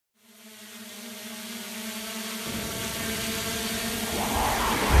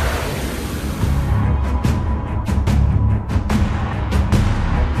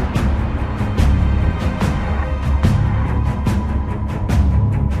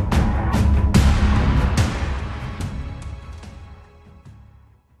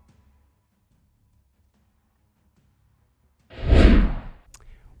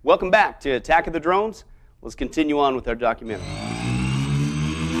Welcome back to Attack of the Drones. Let's continue on with our documentary.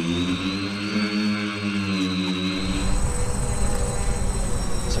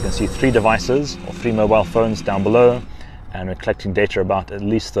 So you can see 3 devices or 3 mobile phones down below, and we're collecting data about at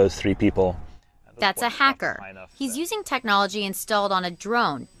least those 3 people. That's a hacker. He's using technology installed on a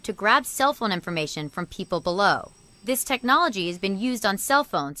drone to grab cell phone information from people below. This technology has been used on cell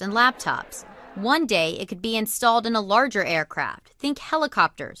phones and laptops. One day, it could be installed in a larger aircraft. Think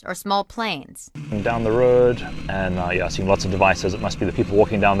helicopters or small planes. Down the road, and seeing lots of devices. It must be the people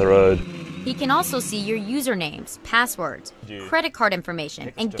walking down the road. He can also see your usernames, passwords, credit card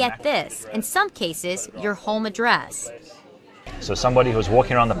information, and get this, in some cases, your home address. So somebody who's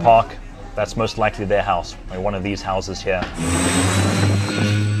walking around the park, that's most likely their house, like one of these houses here.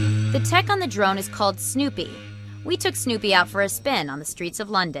 The tech on the drone is called Snoopy. We took Snoopy out for a spin on the streets of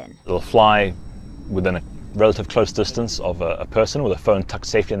London. It'll fly within a relative close distance of a person with a phone tucked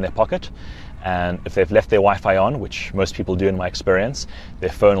safely in their pocket. And if they've left their Wi-Fi on, which most people do in my experience, their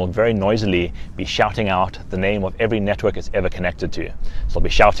phone will very noisily be shouting out the name of every network it's ever connected to. So they'll be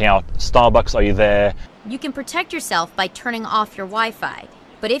shouting out, "Starbucks, are you there?" You can protect yourself by turning off your Wi-Fi.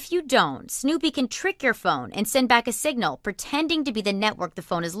 But if you don't, Snoopy can trick your phone and send back a signal pretending to be the network the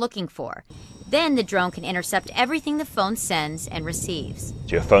phone is looking for. Then the drone can intercept everything the phone sends and receives.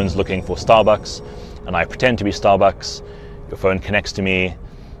 So your phone's looking for Starbucks, and I pretend to be Starbucks. Your phone connects to me,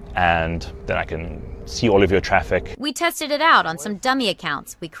 and then I can see all of your traffic. We tested it out on some dummy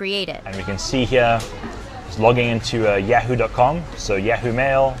accounts we created. And we can see here, it's logging into yahoo.com, so Yahoo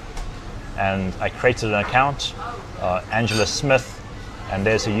Mail, and I created an account, Angela Smith, and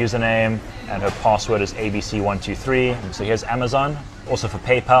there's her username, and her password is ABC123. So here's Amazon, also for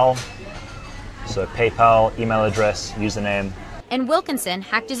PayPal. So PayPal, email address, username. And Wilkinson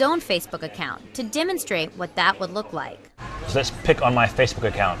hacked his own Facebook account to demonstrate what that would look like. So let's pick on my Facebook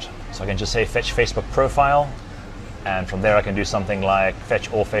account. So I can just say fetch Facebook profile, and from there I can do something like fetch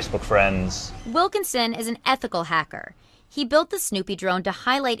all Facebook friends. Wilkinson is an ethical hacker. He built the Snoopy drone to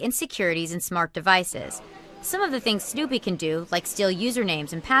highlight insecurities in smart devices. Some of the things Snoopy can do, like steal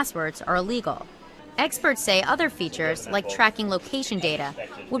usernames and passwords, are illegal. Experts say other features, like tracking location data,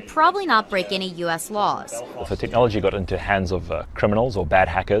 would probably not break any U.S. laws. If the technology got into the hands of criminals or bad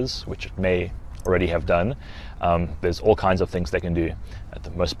hackers, which it may already have done, there's all kinds of things they can do. At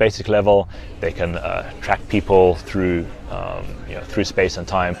the most basic level, they can track people through, through space and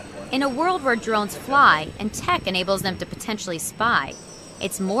time. In a world where drones fly and tech enables them to potentially spy,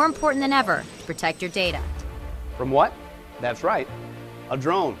 it's more important than ever to protect your data. From what? That's right, a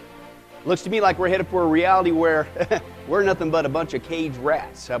drone. Looks to me like we're headed for a reality where we're nothing but a bunch of caged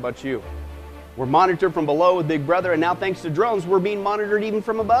rats. How about you? We're monitored from below with Big Brother, and now thanks to drones, we're being monitored even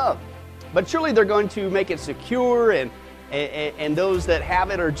from above. But surely they're going to make it secure, and those that have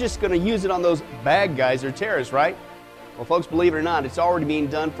it are just going to use it on those bad guys or terrorists, right? Well, folks, believe it or not, it's already being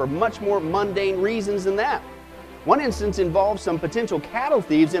done for much more mundane reasons than that. One instance involves some potential cattle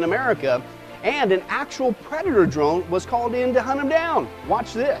thieves in America, and an actual predator drone was called in to hunt them down.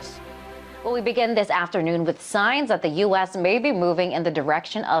 Watch this. Well, we begin this afternoon with signs that the U.S. may be moving in the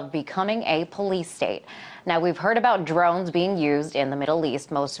direction of becoming a police state. Now, we've heard about drones being used in the Middle East.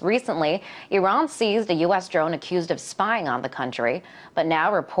 Most recently, Iran seized a U.S. drone accused of spying on the country. But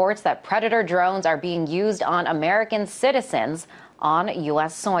now reports that predator drones are being used on American citizens on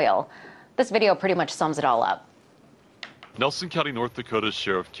U.S. soil. This video pretty much sums it all up. Nelson County, North Dakota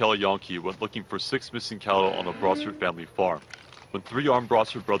Sheriff Kelly Yonke went looking for 6 missing cattle on a Brossard family farm when 3 armed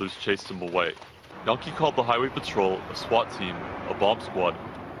Brossard brothers chased him away. Yonke called the Highway Patrol, a SWAT team, a bomb squad,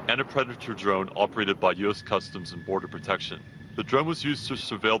 and a predator drone operated by U.S. Customs and Border Protection. The drone was used to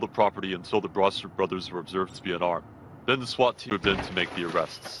surveil the property until the Brossard brothers were observed to be unarmed. Then the SWAT team moved in to make the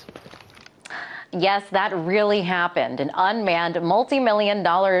arrests. Yes, that really happened. An unmanned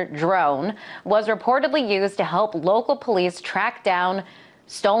multi-million-dollar drone was reportedly used to help local police track down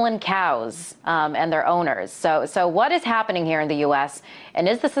stolen cows and their owners. So what is happening here in the U.S., and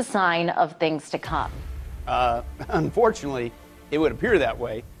is this a sign of things to come? Unfortunately, it would appear that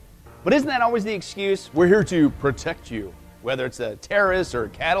way. But isn't that always the excuse? We're here to protect you. Whether it's terrorists or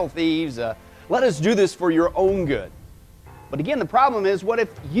cattle thieves, let us do this for your own good. But again, the problem is, what if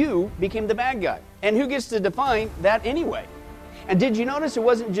you became the bad guy? And who gets to define that anyway? And did you notice it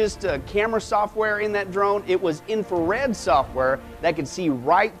wasn't just camera software in that drone? It was infrared software that could see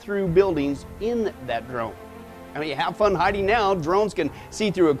right through buildings in that drone. I mean, have fun hiding now. Drones can see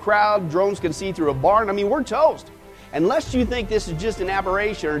through a crowd. Drones can see through a barn. I mean, we're toast. Unless you think this is just an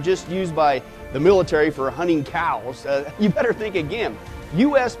aberration or just used by the military for hunting cows, you better think again.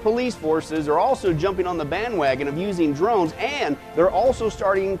 U.S. police forces are also jumping on the bandwagon of using drones, and they're also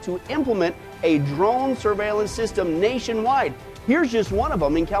starting to implement a drone surveillance system nationwide. Here's just one of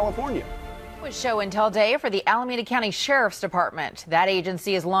them in California. It was show and tell day for the Alameda County Sheriff's Department. That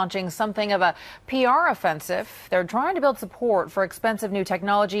agency is launching something of a PR offensive. They're trying to build support for expensive new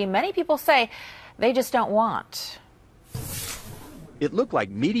technology many people say they just don't want. It looked like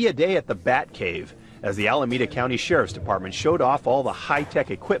Media Day at the Bat Cave as the Alameda County Sheriff's Department showed off all the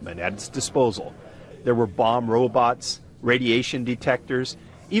high-tech equipment at its disposal. There were bomb robots, radiation detectors,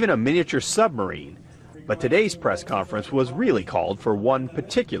 even a miniature submarine. But today's press conference was really called for one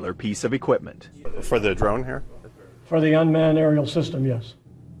particular piece of equipment. For the drone here? For the unmanned aerial system, yes.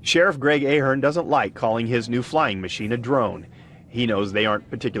 Sheriff Greg Ahern doesn't like calling his new flying machine a drone. He knows they aren't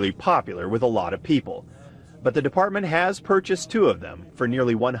particularly popular with a lot of people. But the department has purchased 2 of them for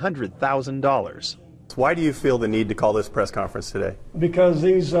nearly $100,000. Why do you feel the need to call this press conference today? Because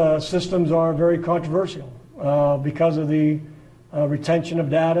these systems are very controversial because of the retention of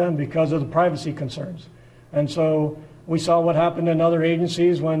data and because of the privacy concerns. And so we saw what happened in other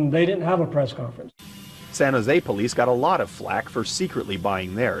agencies when they didn't have a press conference. San Jose police got a lot of flack for secretly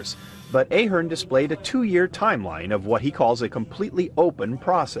buying theirs, but Ahern displayed a 2-year timeline of what he calls a completely open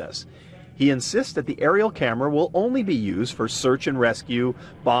process. He insists that the aerial camera will only be used for search and rescue,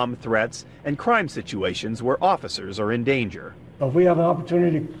 bomb threats, and crime situations where officers are in danger. If we have an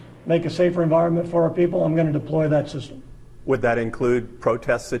opportunity to make a safer environment for our people, I'm going to deploy that system. Would that include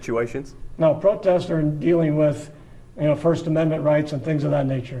protest situations? No, protests are dealing with, First Amendment rights and things of that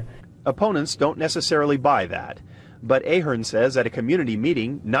nature. Opponents don't necessarily buy that, but Ahern says at a community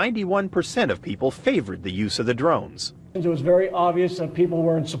meeting, 91% of people favored the use of the drones. It was very obvious that people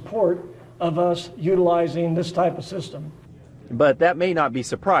were in support of us utilizing this type of system. But that may not be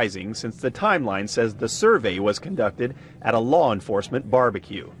surprising since the timeline says the survey was conducted at a law enforcement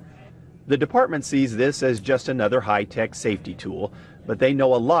barbecue. The department sees this as just another high-tech safety tool, but they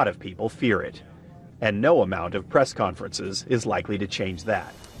know a lot of people fear it. And no amount of press conferences is likely to change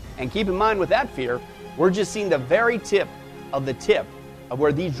that. And keep in mind with that fear, we're just seeing the very tip of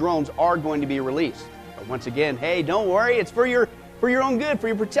where these drones are going to be released. But once again, hey, don't worry, it's for your own good, for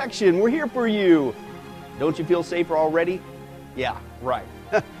your protection. We're here for you. Don't you feel safer already? Yeah, right.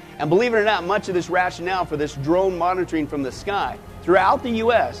 And believe it or not, much of this rationale for this drone monitoring from the sky throughout the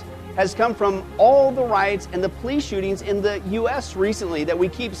U.S. has come from all the riots and the police shootings in the U.S. recently that we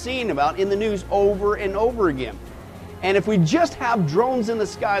keep seeing about in the news over and over again. And if we just have drones in the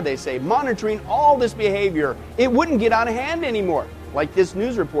sky, they say, monitoring all this behavior, it wouldn't get out of hand anymore, like this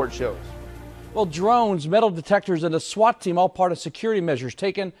news report shows. Well, drones, metal detectors, and a SWAT team, all part of security measures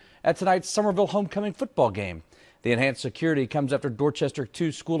taken at tonight's Somerville homecoming football game. The enhanced security comes after Dorchester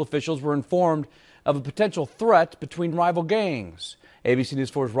 2 school officials were informed of a potential threat between rival gangs. ABC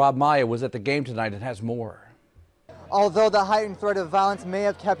News 4's Rob Maya was at the game tonight and has more. Although the heightened threat of violence may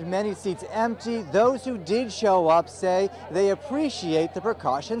have kept many seats empty, those who did show up say they appreciate the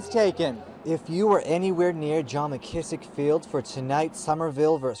precautions taken. If you were anywhere near John McKissick Field for tonight's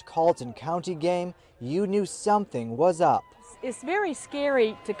Somerville vs. Carlton County game, you knew something was up. It's very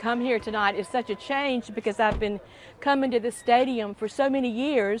scary to come here tonight. It's such a change because I've been coming to the stadium for so many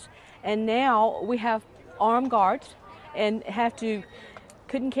years, and now we have armed guards and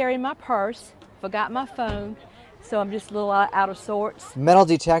couldn't carry my purse, forgot my phone, so I'm just a little out of sorts. Metal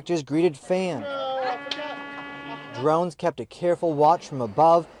detectors greeted fans. Drones kept a careful watch from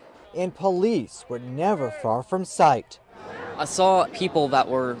above, and police were never far from sight. I saw people that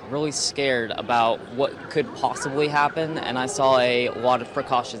were really scared about what could possibly happen, and I saw a lot of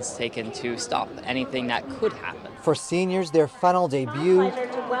precautions taken to stop anything that could happen. For seniors, their final debut It's a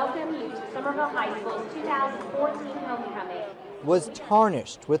pleasure to welcome you to Somerville High School's 2014 homecoming. Was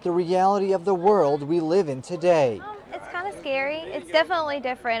tarnished with the reality of the world we live in today. It's kind of scary. It's definitely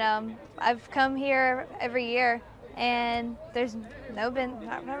different. I've come here every year, and there's not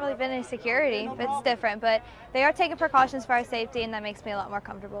really been any security, but it's different. But they are taking precautions for our safety, and that makes me a lot more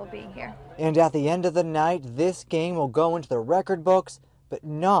comfortable being here. And at the end of the night, this game will go into the record books, but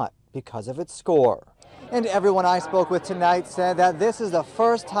not because of its score. And everyone I spoke with tonight said that this is the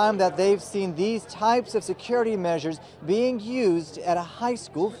first time that they've seen these types of security measures being used at a high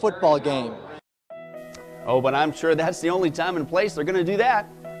school football game. Oh, but I'm sure that's the only time and place they're going to do that.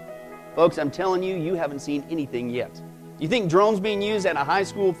 Folks, I'm telling you, you haven't seen anything yet. Do you think drones being used at a high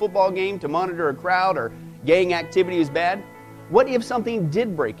school football game to monitor a crowd or gang activity is bad? What if something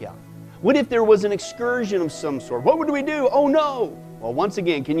did break out? What if there was an excursion of some sort? What would we do? Oh no! Well, once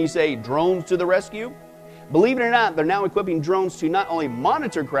again, can you say drones to the rescue? Believe it or not, they're now equipping drones to not only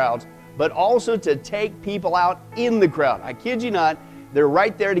monitor crowds, but also to take people out in the crowd. I kid you not, They're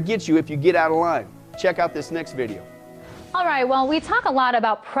right there to get you if you get out of line. Check out this next video. All right, well, we talk a lot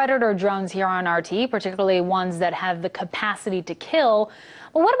about predator drones here on RT, particularly ones that have the capacity to kill.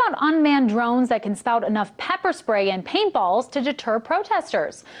 But what about unmanned drones that can spout enough pepper spray and paintballs to deter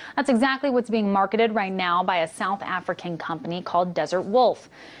protesters? That's exactly what's being marketed right now by a South African company called Desert Wolf.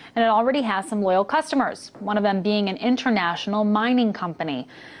 And it already has some loyal customers, one of them being an international mining company.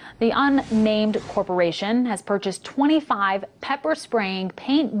 The unnamed corporation has purchased 25 pepper spraying,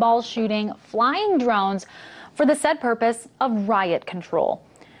 paintball shooting, flying drones for the said purpose of riot control.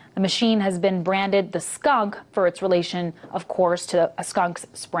 The machine has been branded the Skunk for its relation, of course, to a skunk's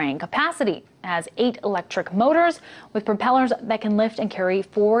spraying capacity. It has 8 electric motors with propellers that can lift and carry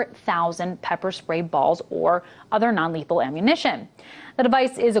 4,000 pepper spray balls or other non-lethal ammunition. The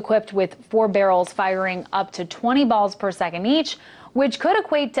device is equipped with 4 barrels firing up to 20 balls per second each, which could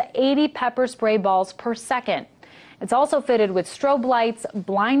equate to 80 pepper spray balls per second. It's also fitted with strobe lights,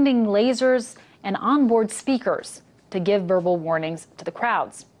 blinding lasers, and onboard speakers to give verbal warnings to the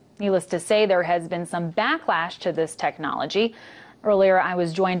crowds. Needless to say, there has been some backlash to this technology. Earlier, I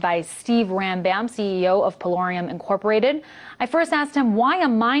was joined by Steve Rambam, CEO of Polarium Incorporated. I first asked him why a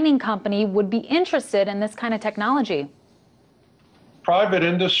mining company would be interested in this kind of technology. Private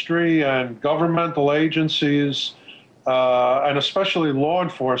industry and governmental agencies, and especially law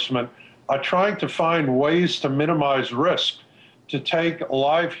enforcement, are trying to find ways to minimize risk, to take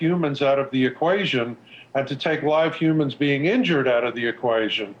live humans out of the equation and to take live humans being injured out of the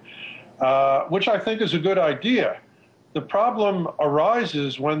equation, which I think is a good idea. The problem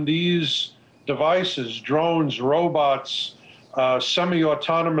arises when these devices, drones, robots,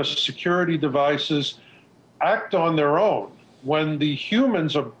 semi-autonomous security devices, act on their own. When the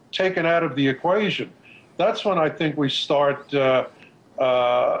humans are taken out of the equation, that's when I think we start,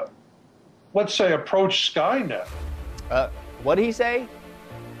 let's say, approach Skynet. What did he say?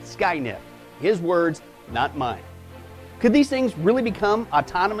 Skynet. His words, not mine. Could these things really become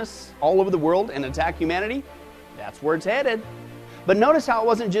autonomous all over the world and attack humanity? That's where it's headed. But notice how it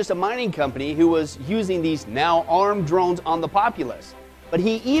wasn't just a mining company who was using these now armed drones on the populace. But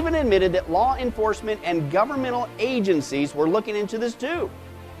he even admitted that law enforcement and governmental agencies were looking into this too.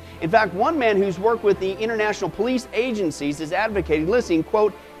 In fact, one man who's worked with the international police agencies is advocating listing,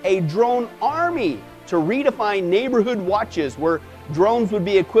 quote, a drone army to redefine neighborhood watches where drones would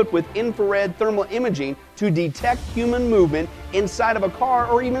be equipped with infrared thermal imaging to detect human movement inside of a car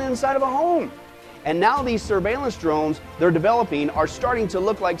or even inside of a home. And now these surveillance drones they're developing are starting to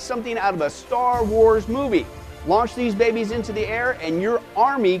look like something out of a Star Wars movie. Launch these babies into the air and your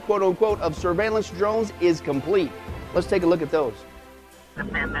army, quote unquote, of surveillance drones is complete. Let's take a look at those.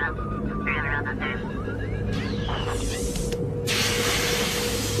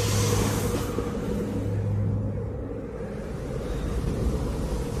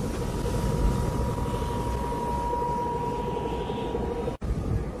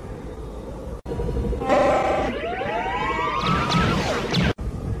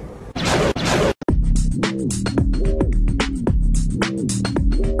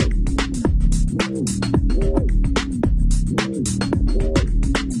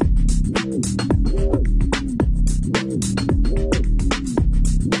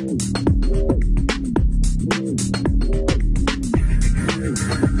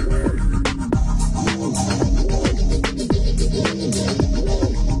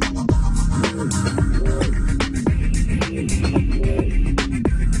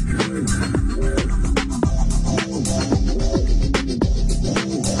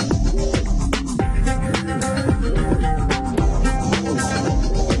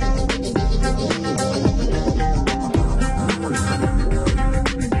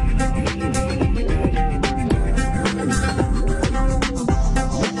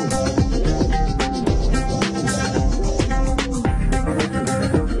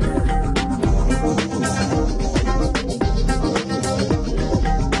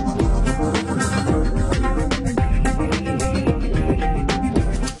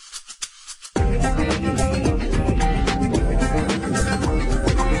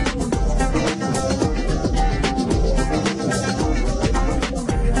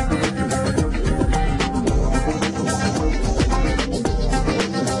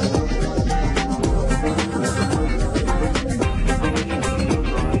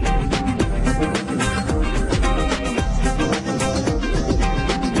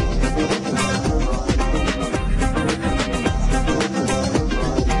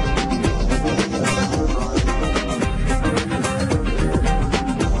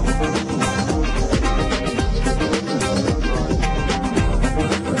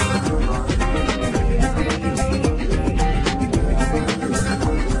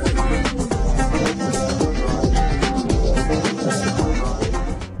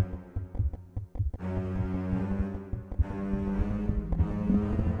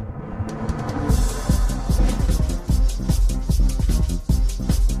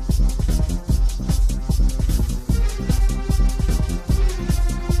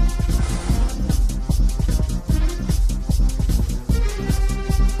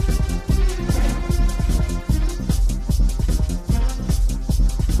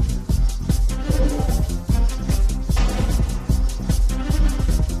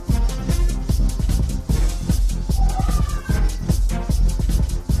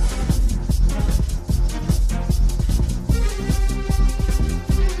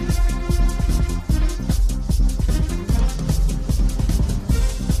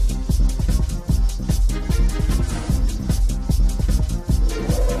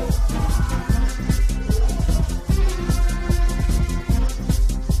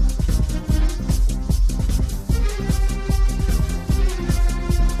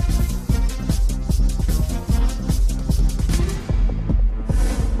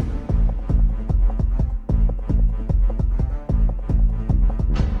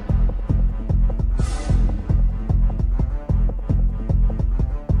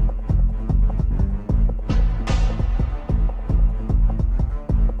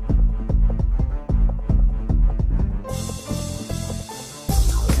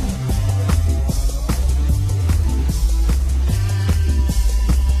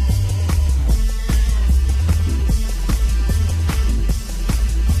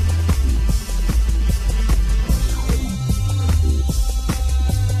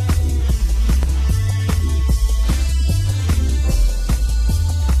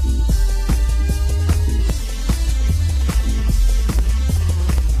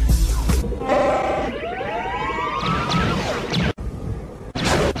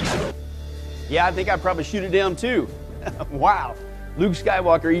 Yeah, I think I'd probably shoot it down too. Wow, Luke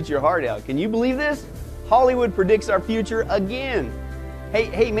Skywalker eats your heart out. Can you believe this? Hollywood predicts our future again.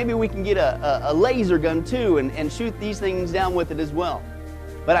 Hey, maybe we can get a laser gun too and shoot these things down with it as well.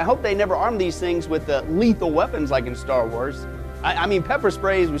 But I hope they never arm these things with lethal weapons like in Star Wars. I mean, pepper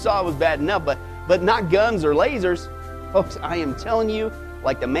spray, as we saw, was bad enough, but not guns or lasers. Folks, I am telling you,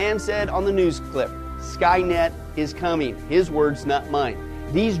 like the man said on the news clip, Skynet is coming. His words, not mine.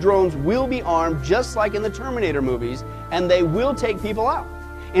 These drones will be armed just like in the Terminator movies, and they will take people out.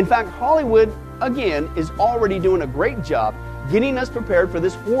 In fact, Hollywood, again, is already doing a great job getting us prepared for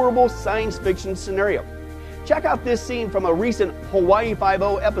this horrible science fiction scenario. Check out this scene from a recent Hawaii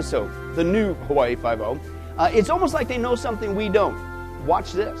Five-0 episode, the new Hawaii Five-0. It's almost like they know something we don't.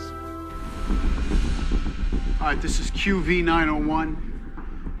 Watch this. All right, this is QV901.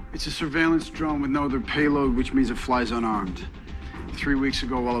 It's a surveillance drone with no other payload, which means it flies unarmed. 3 weeks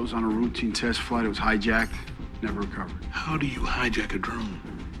ago, while it was on a routine test flight, it was hijacked, never recovered. How do you hijack a drone?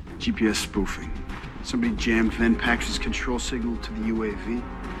 GPS spoofing. Somebody jammed Venpax's control signal to the UAV,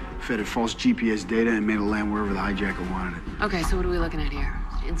 fed it false GPS data, and made it land wherever the hijacker wanted it. Okay, so what are we looking at here?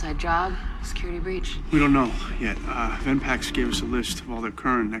 Inside job? Security breach? We don't know yet. Venpax gave us a list of all their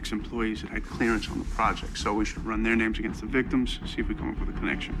current and ex-employees that had clearance on the project, so we should run their names against the victims, see if we come up with a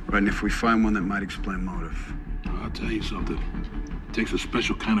connection. Right, and if we find one that might explain motive. I'll tell you something. It takes a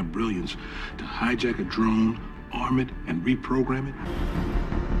special kind of brilliance to hijack a drone, arm it, and reprogram it.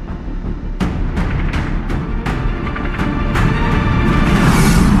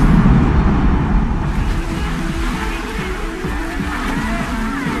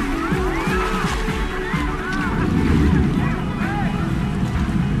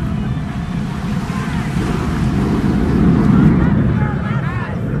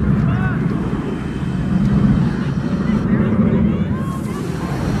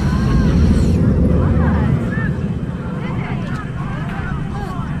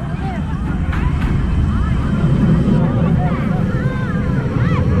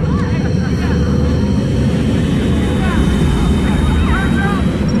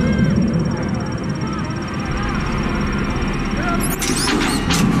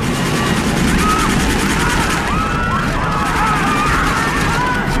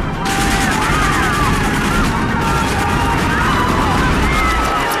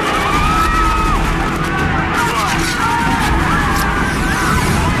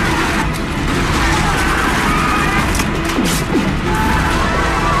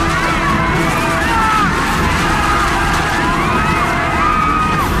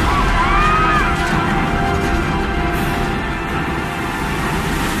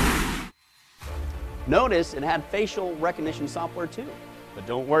 Notice it had facial recognition software too. But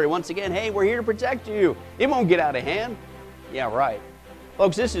don't worry, once again, hey, we're here to protect you. It won't get out of hand. Yeah, right.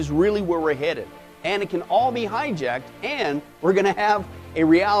 Folks, this is really where we're headed. And it can all be hijacked, and we're going to have a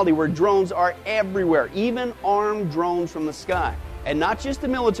reality where drones are everywhere, even armed drones from the sky. And not just the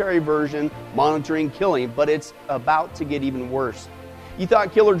military version monitoring killing, but it's about to get even worse. You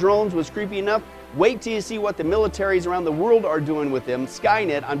thought killer drones was creepy enough? Wait till you see what the militaries around the world are doing with them.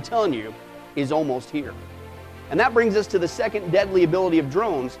 Skynet, I'm telling you, is almost here. And that brings us to the second deadly ability of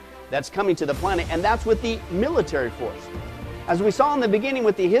drones that's coming to the planet, and that's with the military force. As we saw in the beginning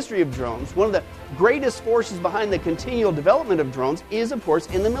with the history of drones, one of the greatest forces behind the continual development of drones is, of course,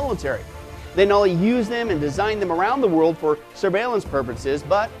 in the military. They not only use them and design them around the world for surveillance purposes,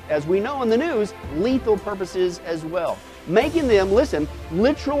 but, as we know in the news, lethal purposes as well, making them, listen,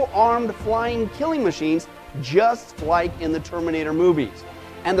 literal armed flying killing machines, just like in the Terminator movies.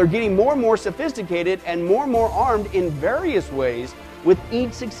 And they're getting more and more sophisticated and more armed in various ways with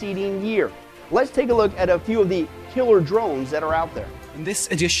each succeeding year. Let's take a look at a few of the killer drones that are out there. In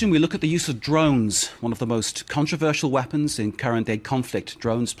this edition, we look at the use of drones, one of the most controversial weapons in current-day conflict.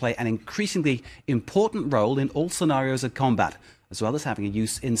 Drones play an increasingly important role in all scenarios of combat, as well as having a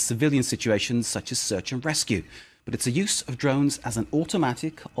use in civilian situations such as search and rescue. But it's a use of drones as an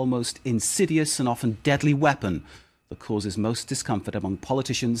automatic, almost insidious and often deadly weapon that causes most discomfort among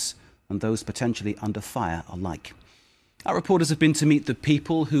politicians and those potentially under fire alike. Our reporters have been to meet the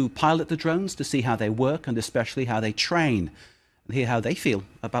people who pilot the drones to see how they work and especially how they train and hear how they feel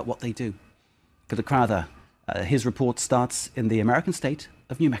about what they do. Philip Crowther, his report starts in the American state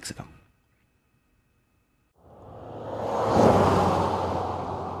of New Mexico.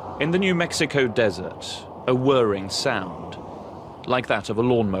 In the New Mexico desert, a whirring sound, like that of a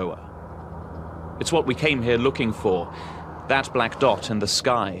lawnmower. It's what we came here looking for. That black dot in the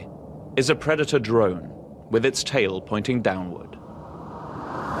sky is a Predator drone with its tail pointing downward.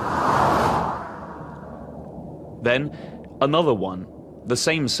 Then another one, the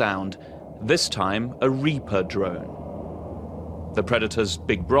same sound, this time a Reaper drone. The Predator's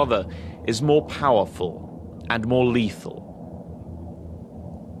big brother is more powerful and more lethal.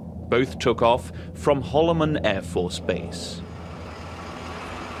 Both took off from Holloman Air Force Base.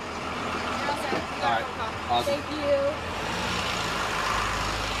 Thank you.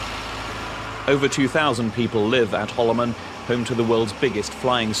 Over 2,000 people live at Holloman, home to the world's biggest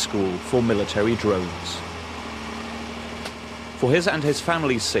flying school for military drones. For his and his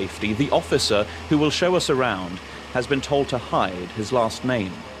family's safety, the officer who will show us around has been told to hide his last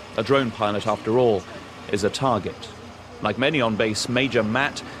name. A drone pilot, after all, is a target. Like many on base, Major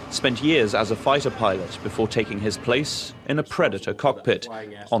Matt spent years as a fighter pilot before taking his place in a Predator cockpit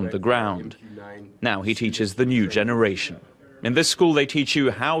on the ground. Now he teaches the new generation. In this school, they teach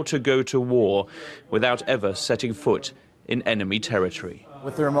you how to go to war without ever setting foot in enemy territory.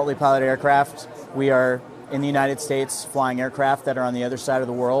 With the remotely piloted aircraft, we are in the United States flying aircraft that are on the other side of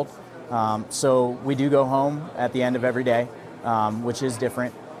the world. So we do go home at the end of every day, which is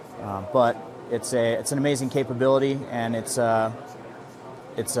different, but it's an amazing capability, and it's a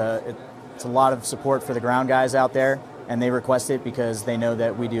lot of support for the ground guys out there, and they request it because they know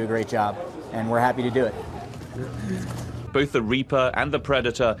that we do a great job, and we're happy to do it. Both the Reaper and the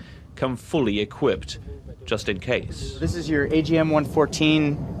Predator come fully equipped, just in case. This is your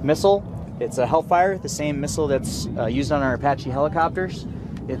AGM-114 missile. It's a Hellfire, the same missile that's used on our Apache helicopters.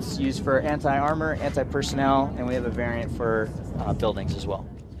 It's used for anti-armor, anti-personnel, and we have a variant for buildings as well.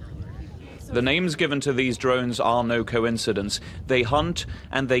 The names given to these drones are no coincidence. They hunt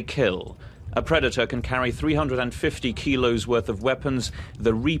and they kill. A Predator can carry 350 kilos worth of weapons,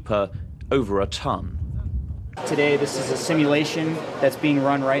 the Reaper over a ton. Today, this is a simulation that's being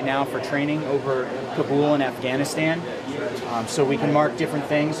run right now for training over Kabul in Afghanistan. So we can mark different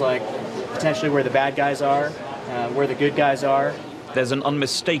things like potentially where the bad guys are, where the good guys are. There's an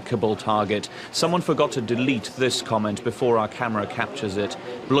unmistakable target. Someone forgot to delete this comment before our camera captures it.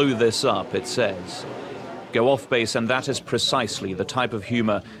 Blow this up, it says. Go off base, and that is precisely the type of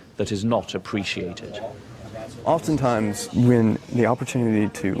humor that is not appreciated. Oftentimes, when the opportunity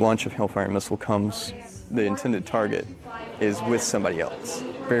to launch a Hellfire missile comes, the intended target is with somebody else.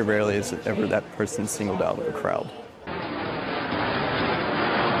 Very rarely is it ever that person singled out of a crowd.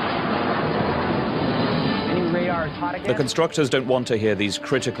 The constructors don't want to hear these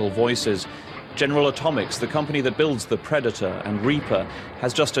critical voices. General Atomics, the company that builds the Predator and Reaper,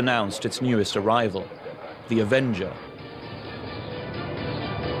 has just announced its newest arrival, the Avenger.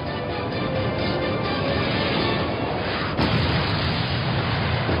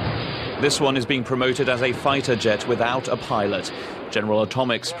 This one is being promoted as a fighter jet without a pilot. General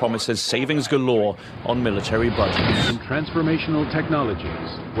Atomics promises savings galore on military budgets. And transformational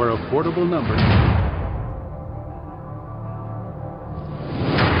technologies, where a portable number...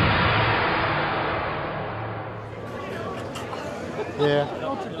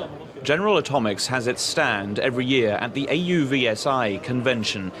 General Atomics has its stand every year at the AUVSI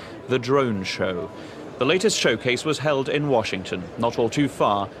convention, the drone show. The latest showcase was held in Washington, not all too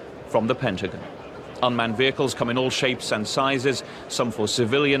far from the Pentagon. Unmanned vehicles come in all shapes and sizes, some for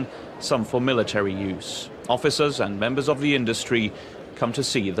civilian, some for military use. Officers and members of the industry come to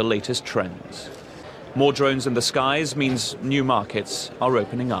see the latest trends. More drones in the skies means new markets are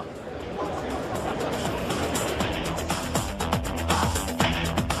opening up.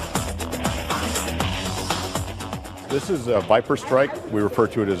 This is a Viper Strike. We refer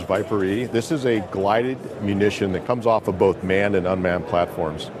to it as Viper E. This is a glided munition that comes off of both manned and unmanned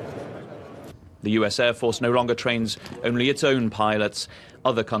platforms. The US Air Force no longer trains only its own pilots.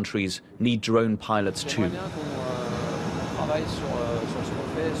 Other countries need drone pilots too.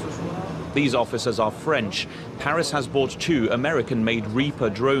 These officers are French. Paris has bought 2 American-made Reaper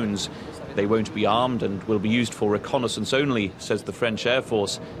drones. They won't be armed and will be used for reconnaissance only, says the French Air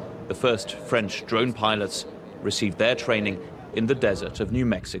Force. The first French drone pilots received their training in the desert of New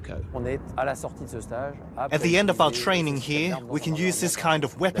Mexico. At the end of our training here, we can use this kind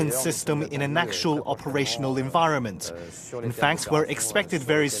of weapons system in an actual operational environment. In fact, we're expected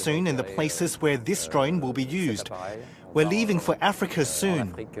very soon in the places where this drone will be used. We're leaving for Africa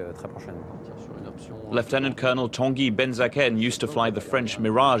soon. Lieutenant Colonel Tanguy Benzaken used to fly the French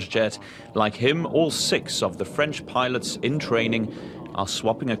Mirage jet. Like him, all 6 of the French pilots in training are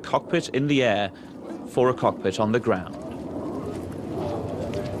swapping a cockpit in the air for a cockpit on the ground.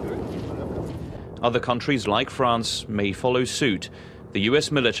 Other countries like France may follow suit. The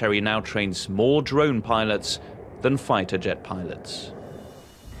US military now trains more drone pilots than fighter jet pilots.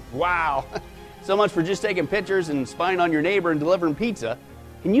 Wow, so much for just taking pictures and spying on your neighbor and delivering pizza.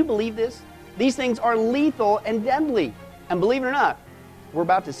 Can you believe this? These things are lethal and deadly. And believe it or not, we're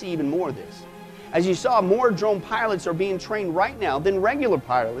about to see even more of this. As you saw, more drone pilots are being trained right now than regular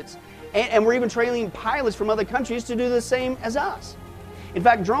pilots, and we're even training pilots from other countries to do the same as us. In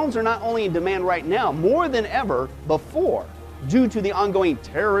fact, drones are not only in demand right now, more than ever before, due to the ongoing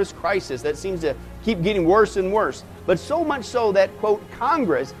terrorist crisis that seems to keep getting worse and worse, but so much so that, quote,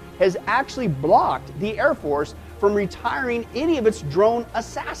 Congress has actually blocked the Air Force from retiring any of its drone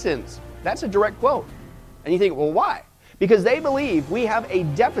assassins. That's a direct quote. And you think, well, why? Because they believe we have a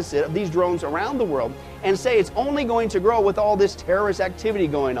deficit of these drones around the world and say it's only going to grow with all this terrorist activity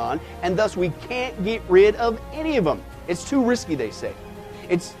going on, and thus we can't get rid of any of them. It's too risky, they say.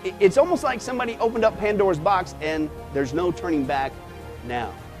 It's almost like somebody opened up Pandora's box and there's no turning back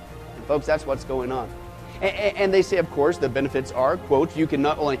now. And folks, that's what's going on. And they say, of course, the benefits are, quote, you can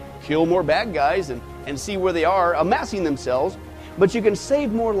not only kill more bad guys and see where they are amassing themselves, but you can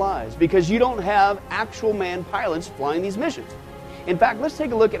save more lives because you don't have actual manned pilots flying these missions. In fact, let's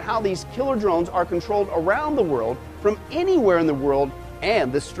take a look at how these killer drones are controlled around the world from anywhere in the world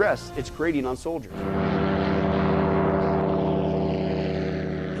and the stress it's creating on soldiers.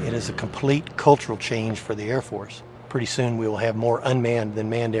 It is a complete cultural change for the Air Force. Pretty soon we will have more unmanned than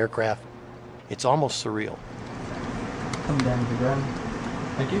manned aircraft. It's almost surreal. Come down to the ground.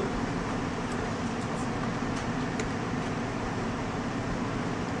 Thank you.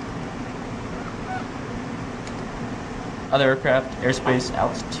 Other aircraft, airspace,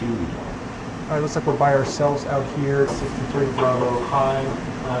 altitude. All right, looks like we're by ourselves out here, 63 Bravo high,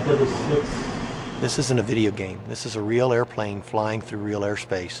 W6. This isn't a video game. This is a real airplane flying through real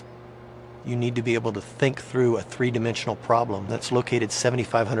airspace. You need to be able to think through a three-dimensional problem that's located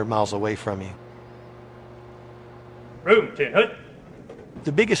 7,500 miles away from you. Room 10, hood.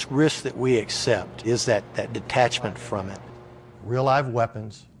 The biggest risk that we accept is that detachment from it. Real live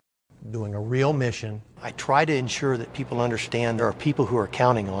weapons, doing a real mission. I try to ensure that people understand there are people who are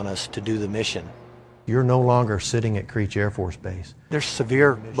counting on us to do the mission. You're no longer sitting at Creech Air Force Base. There's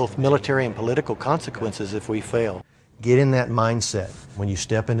severe both military and political consequences if we fail. Get in that mindset. When you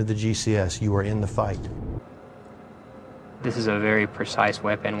step into the GCS, you are in the fight. This is a very precise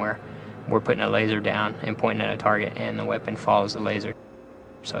weapon where we're putting a laser down and pointing at a target and the weapon follows the laser.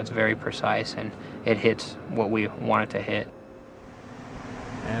 So it's very precise and it hits what we want it to hit.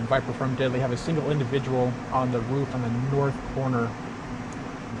 And Viper from Deadly have a single individual on the roof on the north corner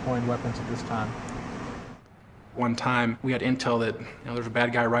deploying weapons at this time. One time we had intel that there's a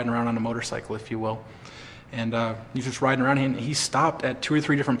bad guy riding around on a motorcycle, if you will. And he's just riding around and he stopped at 2 or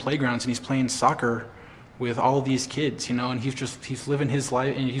 3 different playgrounds and he's playing soccer with all of these kids, and he's living his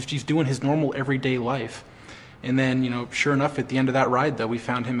life and he's doing his normal everyday life. And then, sure enough, at the end of that ride, though, we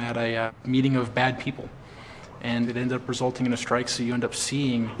found him at a meeting of bad people. And it ended up resulting in a strike, so you end up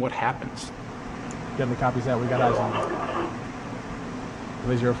seeing what happens. Deadly copies that. We got eyes on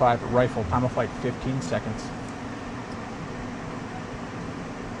Relay 05 rifle. Time of flight 15 seconds.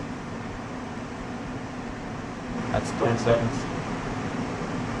 That's 10 seconds.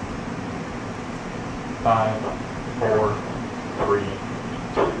 5, 4, 3,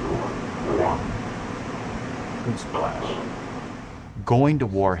 2, 1. Good splash. Going to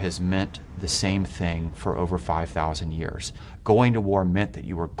war has meant the same thing for over 5,000 years. Going to war meant that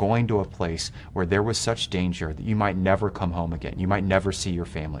you were going to a place where there was such danger that you might never come home again. You might never see your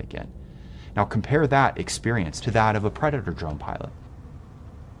family again. Now compare that experience to that of a Predator drone pilot.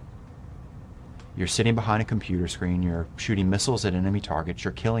 You're sitting behind a computer screen, you're shooting missiles at enemy targets,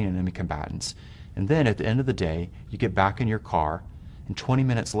 you're killing enemy combatants, and then at the end of the day, you get back in your car, and 20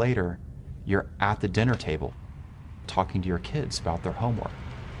 minutes later, you're at the dinner table talking to your kids about their homework.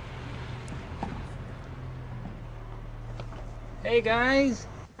 Hey guys!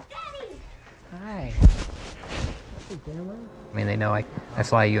 Daddy! Hi. I mean, they know I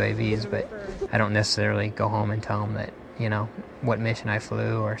fly UAVs, but I don't necessarily go home and tell them that, what mission I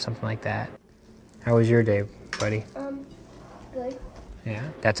flew or something like that. How was your day, buddy? Good. Yeah,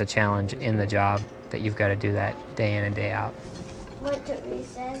 that's a challenge in the job that you've got to do that day in and day out. Went to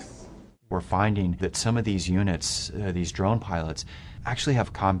recess. We're finding that some of these units, these drone pilots, actually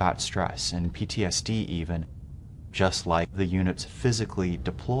have combat stress and PTSD even, just like the units physically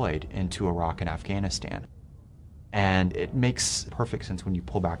deployed into Iraq and Afghanistan. And it makes perfect sense when you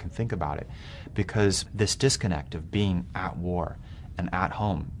pull back and think about it, because this disconnect of being at war and at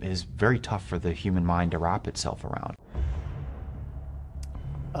home is very tough for the human mind to wrap itself around.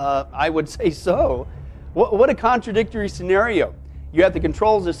 I would say so. What a contradictory scenario. You have the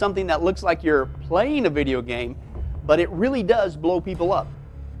controls of something that looks like you're playing a video game, but it really does blow people up.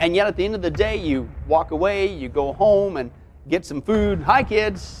 And yet at the end of the day, you walk away, you go home and get some food. Hi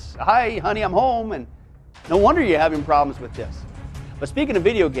kids, hi honey, I'm home. And no wonder you're having problems with this. But speaking of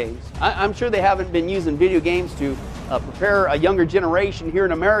video games, I'm sure they haven't been using video games to prepare a younger generation here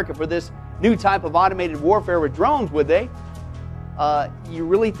in America for this new type of automated warfare with drones, would they? You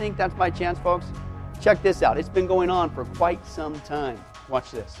really think that's by chance, folks? Check this out. It's been going on for quite some time.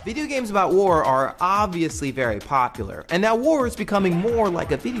 Watch this. Video games about war are obviously very popular, and now war is becoming more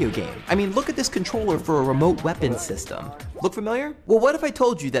like a video game. I mean, look at this controller for a remote weapons system. Look familiar? Well, what if I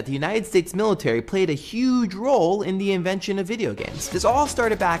told you that the United States military played a huge role in the invention of video games? This all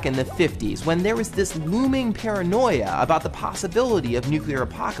started back in the 50s when there was this looming paranoia about the possibility of nuclear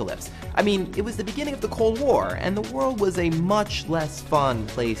apocalypse. I mean, it was the beginning of the Cold War, and the world was a much less fun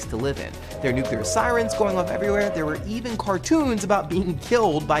place to live in. There are nuclear sirens going off everywhere. There were even cartoons about being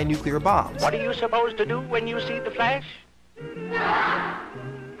killed by nuclear bombs. What are you supposed to do when you see the flash?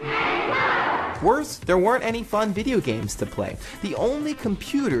 Worse, there weren't any fun video games to play. The only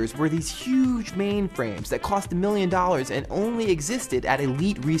computers were these huge mainframes that cost $1 million and only existed at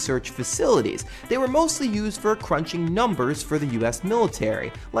elite research facilities. They were mostly used for crunching numbers for the US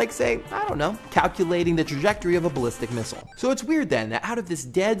military, like say, I don't know, calculating the trajectory of a ballistic missile. So it's weird then that out of this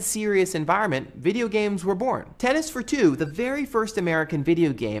dead serious environment, video games were born. Tennis for Two, the very first American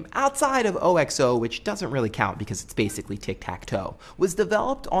video game outside of OXO, which doesn't really count because it's basically tic-tac-toe, was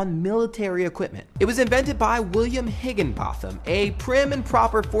developed on military equipment. It was invented by William Higginbotham, a prim and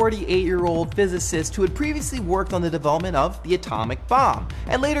proper 48-year-old physicist who had previously worked on the development of the atomic bomb,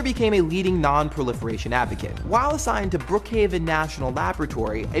 and later became a leading non-proliferation advocate. While assigned to Brookhaven National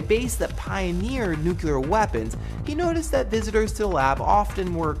Laboratory, a base that pioneered nuclear weapons, he noticed that visitors to the lab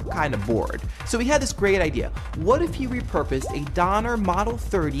often were kind of bored. So he had this great idea. What if he repurposed a Donner Model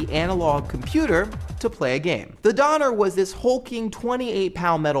 30 analog computer to play a game? The Donner was this hulking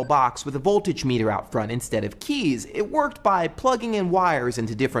 28-pound metal box with a voltage meter out front instead of keys. It worked by plugging in wires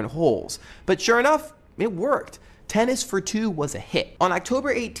into different holes. But sure enough, it worked. Tennis for Two was a hit. On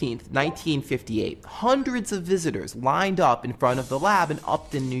October 18th, 1958, hundreds of visitors lined up in front of the lab in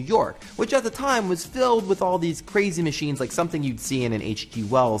Upton, New York, which at the time was filled with all these crazy machines like something you'd see in an H.G.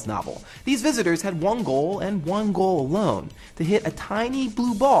 Wells novel. These visitors had one goal and one goal alone: to hit a tiny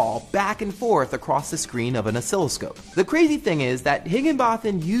blue ball back and forth across the screen of an oscilloscope. The crazy thing is that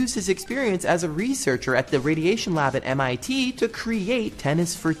Higginbotham used his experience as a researcher at the radiation lab at MIT to create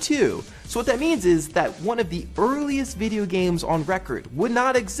Tennis for Two. So what that means is that one of the earliest video games on record would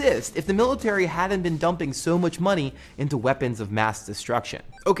not exist if the military hadn't been dumping so much money into weapons of mass destruction.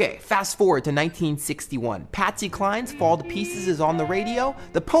 Okay, fast forward to 1961. Patsy Cline's Fall to Pieces is on the radio,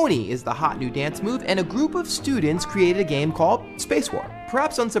 the pony is the hot new dance move, and a group of students created a game called Space War.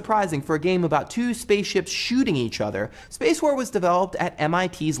 Perhaps unsurprising for a game about two spaceships shooting each other, Space War was developed at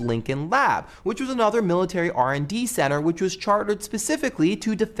MIT's Lincoln Lab, which was another military R&D center which was chartered specifically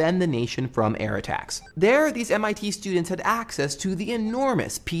to defend the nation from air attacks. There, these MIT students had access to the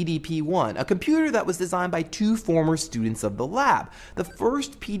enormous PDP-1, a computer that was designed by two former students of the lab. The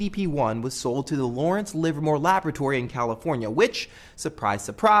first PDP-1 was sold to the Lawrence Livermore Laboratory in California, which, surprise,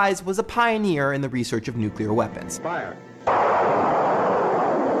 surprise, was a pioneer in the research of nuclear weapons. Fire.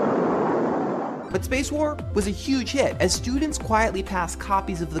 But Space War was a huge hit as students quietly passed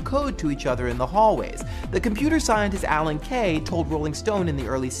copies of the code to each other in the hallways. The computer scientist Alan Kay told Rolling Stone in the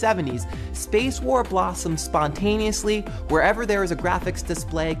early 70s, "Space War blossoms spontaneously wherever there is a graphics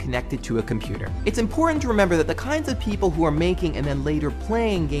display connected to a computer." It's important to remember that the kinds of people who are making and then later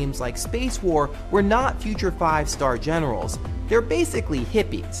playing games like Space War were not future 5-star generals. They're basically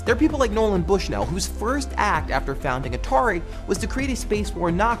hippies. They're people like Nolan Bushnell, whose first act after founding Atari was to create a Space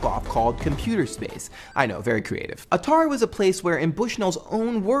War knockoff called Computer Space. I know, very creative. Atari was a place where, in Bushnell's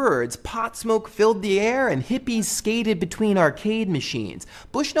own words, pot smoke filled the air and hippies skated between arcade machines.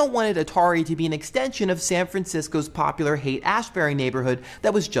 Bushnell wanted Atari to be an extension of San Francisco's popular Haight-Ashbury neighborhood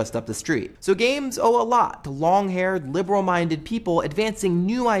that was just up the street. So games owe a lot to long-haired, liberal-minded people advancing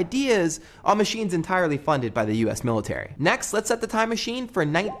new ideas on machines entirely funded by the US military. Next, let's set the time machine for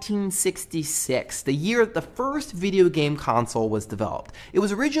 1966, the year the first video game console was developed. It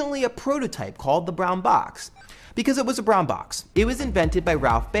was originally a prototype called the Brown Box. Because it was a brown box. It was invented by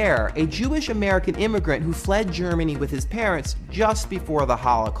Ralph Baer, a Jewish-American immigrant who fled Germany with his parents just before the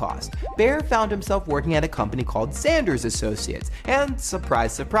Holocaust. Baer found himself working at a company called Sanders Associates, and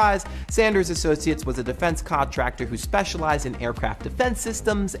surprise, surprise, Sanders Associates was a defense contractor who specialized in aircraft defense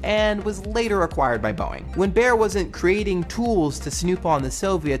systems and was later acquired by Boeing. When Baer wasn't creating tools to snoop on the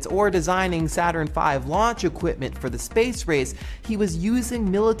Soviets or designing Saturn V launch equipment for the space race, he was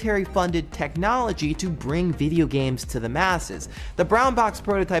using military-funded technology to bring video games to the masses. The brown box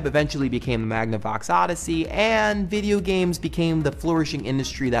prototype eventually became the Magnavox Odyssey, and video games became the flourishing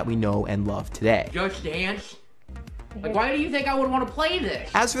industry that we know and love today. Just Dance? Like, why do you think I would want to play this?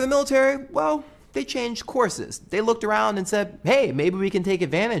 As for the military, well, they changed courses. They looked around and said, hey, maybe we can take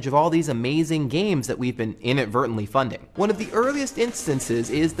advantage of all these amazing games that we've been inadvertently funding. One of the earliest instances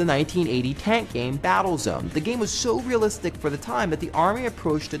is the 1980 tank game Battlezone. The game was so realistic for the time that the Army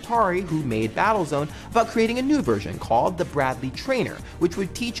approached Atari, who made Battlezone, about creating a new version called the Bradley Trainer, which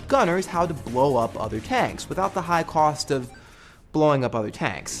would teach gunners how to blow up other tanks without the high cost of blowing up other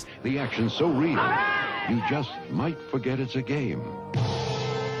tanks. The action's so real, you just might forget it's a game.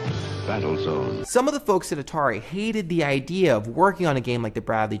 Battlezone. Some of the folks at Atari hated the idea of working on a game like the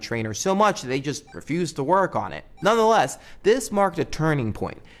Bradley Trainer so much that they just refused to work on it. Nonetheless, this marked a turning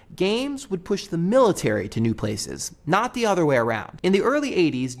point. Games would push the military to new places, not the other way around. In the early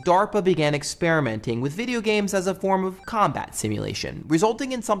 80s, DARPA began experimenting with video games as a form of combat simulation,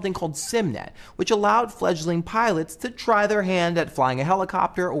 resulting in something called SimNet, which allowed fledgling pilots to try their hand at flying a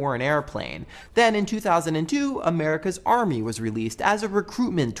helicopter or an airplane. Then in 2002, America's Army was released as a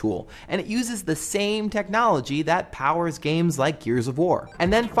recruitment tool, and it uses the same technology that powers games like Gears of War.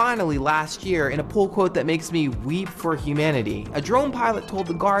 And then finally, last year, in a pull quote that makes me weep for humanity, a drone pilot told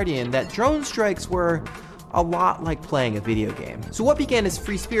The Guardian that drone strikes were a lot like playing a video game. So what began as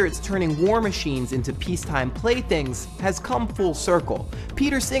free spirits turning war machines into peacetime playthings has come full circle.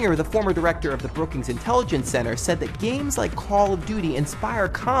 Peter Singer, the former director of the Brookings Intelligence Center, said that games like Call of Duty inspire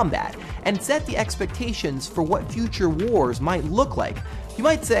combat and set the expectations for what future wars might look like. You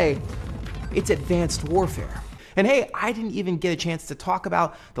might say, it's advanced warfare. And hey, I didn't even get a chance to talk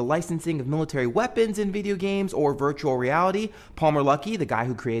about the licensing of military weapons in video games or virtual reality. Palmer Luckey, the guy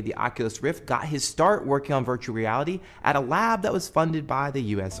who created the Oculus Rift, got his start working on virtual reality at a lab that was funded by the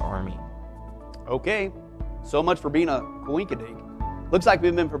US Army. Okay, so much for being a coinkydink. Looks like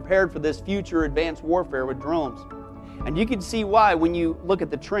we've been prepared for this future advanced warfare with drones. And you can see why when you look at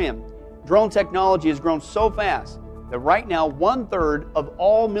the trend. Drone technology has grown so fast that right now 1/3 of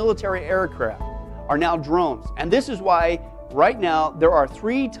all military aircraft are now drones. And this is why right now there are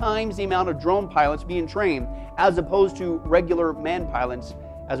 3 times the amount of drone pilots being trained as opposed to regular manned pilots,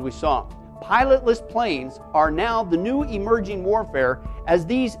 as we saw. Pilotless planes are now the new emerging warfare, as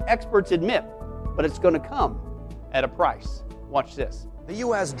these experts admit, but it's going to come at a price. Watch this. The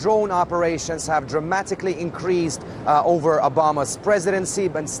U.S. drone operations have dramatically increased over Obama's presidency,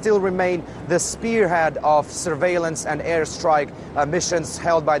 but still remain the spearhead of surveillance and airstrike missions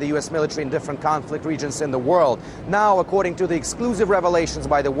held by the U.S. military in different conflict regions in the world. Now, according to the exclusive revelations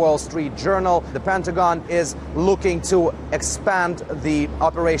by the Wall Street Journal, the Pentagon is looking to expand the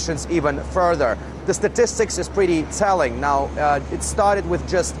operations even further. The statistics is pretty telling. Now, it started with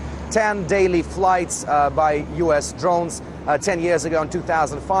just 10 daily flights by U.S. drones 10 years ago in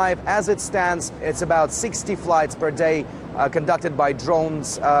 2005. As it stands, it's about 60 flights per day conducted by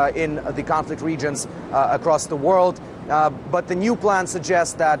drones in the conflict regions across the world. But the new plan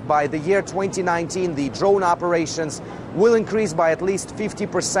suggests that by the year 2019, the drone operations will increase by at least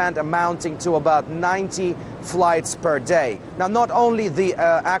 50%, amounting to about 90 flights per day. Now, not only the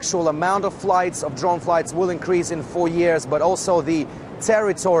actual amount of flights, of drone flights, will increase in 4 years, but also the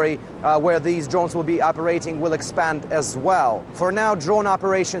territory where these drones will be operating will expand as well. For now, drone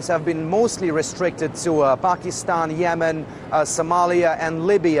operations have been mostly restricted to Pakistan, Yemen, Somalia, and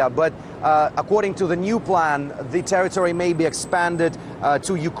Libya, but according to the new plan, the territory may be expanded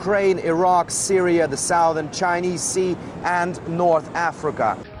to Ukraine, Iraq, Syria, the southern Chinese Sea, and North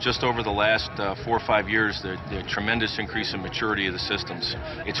Africa. Just over the last 4 or 5 years, the tremendous increase in maturity of the systems.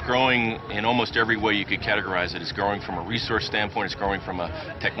 It's growing in almost every way you could categorize it. It's growing from a resource standpoint, it's growing from a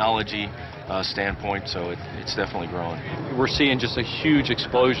technology standpoint, so it's definitely growing. We're seeing just a huge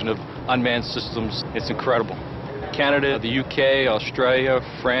explosion of unmanned systems. It's incredible. Canada, the UK, Australia,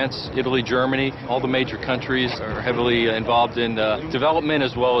 France, Italy, Germany, all the major countries are heavily involved in development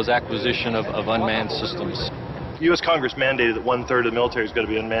as well as acquisition of unmanned systems. The U.S. Congress mandated that 1/3 of the military is going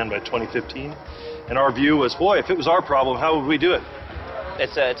to be unmanned by 2015. And our view was, boy, if it was our problem, how would we do it?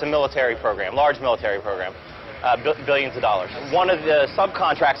 It's a military program, large military program. Billions of dollars. One of the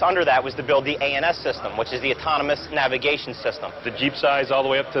subcontracts under that was to build the ANS system, which is the autonomous navigation system. The Jeep size all the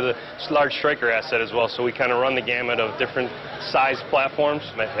way up to the large Stryker asset as well, so we kind of run the gamut of different size platforms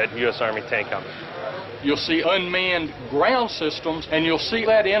at U.S. Army Tank Company. You'll see unmanned ground systems, and you'll see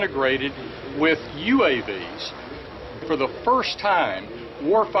that integrated with UAVs. For the first time,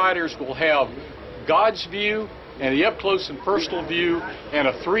 warfighters will have God's view and the up-close and personal view and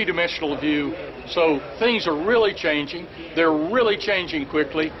a 3-dimensional view. So things are really changing. They're really changing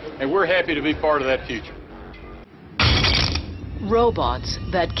quickly, and we're happy to be part of that future. Robots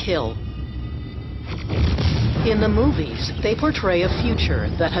that kill. In the movies, they portray a future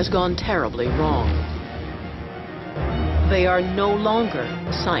that has gone terribly wrong. They are no longer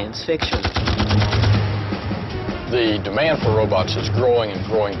science fiction. The demand for robots is growing and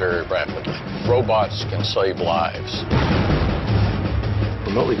growing very rapidly. Robots can save lives.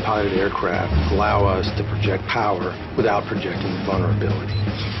 Remotely piloted aircraft allow us to project power without projecting vulnerability.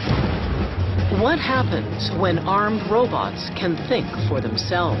 What happens when armed robots can think for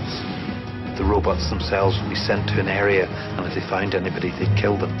themselves? The robots themselves will be sent to an area, and if they find anybody, they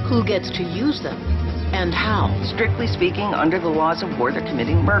kill them. Who gets to use them, and how? Strictly speaking, under the laws of war, they're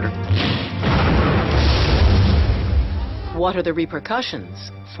committing murder. What are the repercussions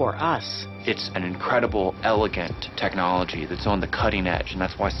for us? It's an incredible, elegant technology that's on the cutting edge, and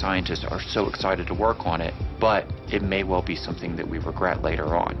that's why scientists are so excited to work on it. But it may well be something that we regret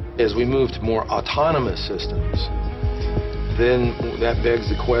later on. As we move to more autonomous systems, then that begs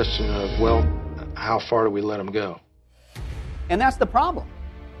the question of, well, how far do we let them go? And that's the problem.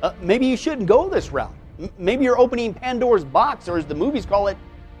 Maybe you shouldn't go this route. Maybe you're opening Pandora's box, or as the movies call it,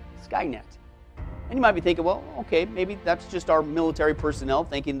 Skynet. And you might be thinking, well, okay, maybe that's just our military personnel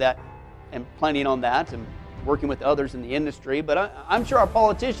thinking that and planning on that and working with others in the industry. But I'm sure our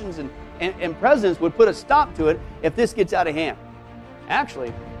politicians and presidents would put a stop to it if this gets out of hand.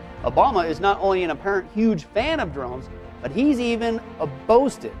 Actually, Obama is not only an apparent huge fan of drones, but he's even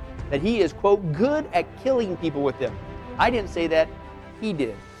boasted that he is, quote, good at killing people with them. I didn't say that, he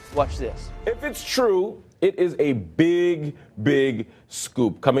did. Watch this. If it's true, it is a big, big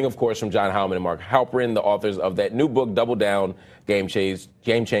scoop. Coming, of course, from John Howman and Mark Halperin, the authors of that new book, Double Down, Game Change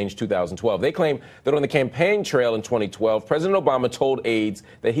 2012. They claim that on the campaign trail in 2012, President Obama told aides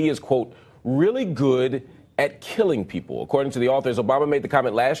that he is, quote, really good at killing people. According to the authors, Obama made the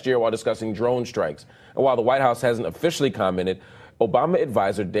comment last year while discussing drone strikes. And while the White House hasn't officially commented, Obama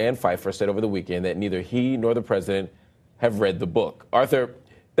advisor Dan Pfeiffer said over the weekend that neither he nor the president have read the book. Arthur,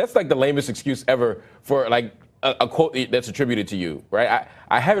 that's like the lamest excuse ever for like a quote that's attributed to you, right?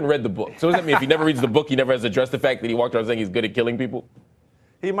 I haven't read the book. So does that mean if he never reads the book, he never has addressed the fact that he walked around saying he's good at killing people?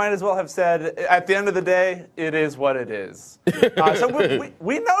 He might as well have said, at the end of the day, it is what it is. So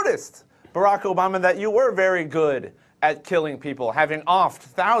we noticed, Barack Obama, that you were very good at killing people, having offed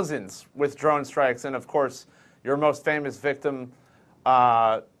thousands with drone strikes. And of course, your most famous victim,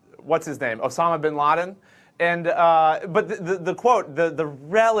 what's his name? Osama bin Laden. And but the quote, the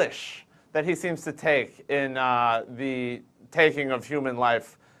relish that he seems to take in the taking of human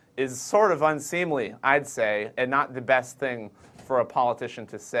life is sort of unseemly, I'd say, and not the best thing for a politician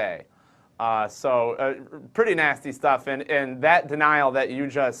to say. So pretty nasty stuff. And that denial that you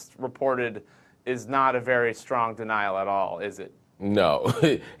just reported is not a very strong denial at all, is it? No,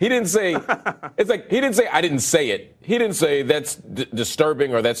 he didn't say, it's like, he didn't say, I didn't say it. He didn't say that's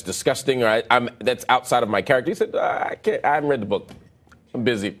disturbing or that's disgusting or that's outside of my character. He said, I haven't read the book. I'm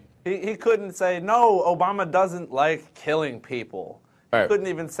busy. He couldn't say, no, Obama doesn't like killing people. He couldn't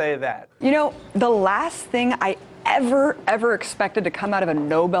even say that. You know, the last thing I ever expected to come out of a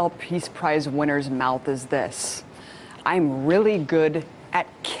Nobel Peace Prize winner's mouth is this: I'm really good at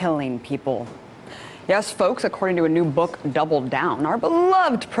killing people. Yes, folks, according to a new book, Double Down, our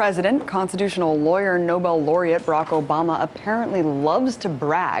beloved president, constitutional lawyer, Nobel laureate Barack Obama apparently loves to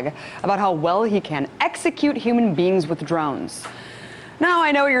brag about how well he can execute human beings with drones. Now,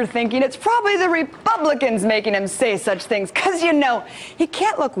 I know you're thinking it's probably the Republicans making him say such things, because, you know, he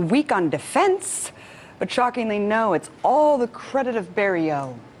can't look weak on defense. But shockingly, no, it's all the credit of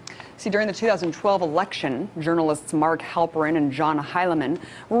Barry-O. See, during the 2012 election, journalists Mark Halperin and John Heilemann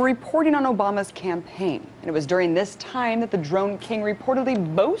were reporting on Obama's campaign. And it was during this time that the Drone King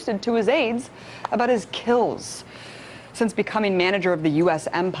reportedly boasted to his aides about his kills. Since becoming manager of the U.S.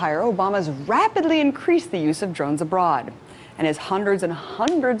 empire, Obama's rapidly increased the use of drones abroad. And his hundreds and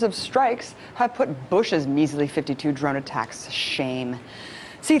hundreds of strikes have put Bush's measly 52 drone attacks to shame.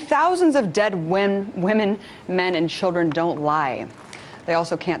 See, thousands of dead women, men, and children don't lie. They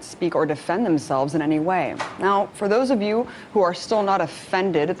also can't speak or defend themselves in any way. Now, for those of you who are still not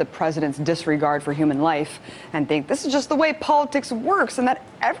offended at the president's disregard for human life and think this is just the way politics works and that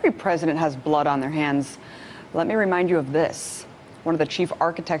every president has blood on their hands, let me remind you of this. One of the chief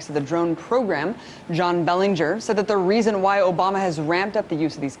architects of the drone program, John Bellinger, said that the reason why Obama has ramped up the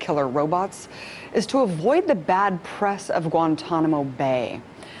use of these killer robots is to avoid the bad press of Guantanamo Bay.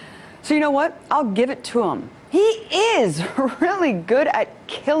 So you know what? I'll give it to him. He is really good at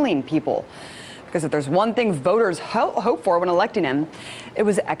killing people. Because if there's one thing voters hope for when electing him, it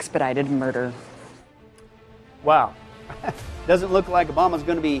was expedited murder. Wow. Doesn't look like Obama's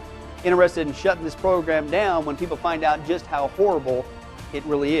going to be interested in shutting this program down when people find out just how horrible it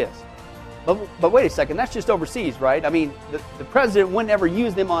really is. But wait a second, that's just overseas, right? I mean, the president wouldn't ever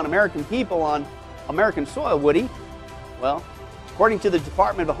use them on American people on American soil, would he? Well, according to the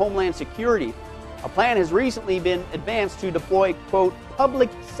Department of Homeland Security, a plan has recently been advanced to deploy, quote, public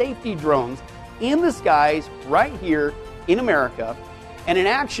safety drones in the skies right here in America, and an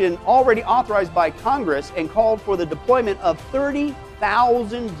action already authorized by Congress and called for the deployment of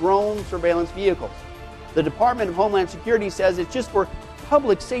 30,000 drone surveillance vehicles. The Department of Homeland Security says it's just for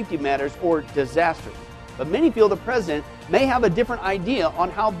public safety matters or disasters. But many feel the president may have a different idea on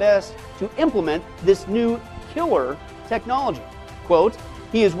how best to implement this new killer technology. Quote,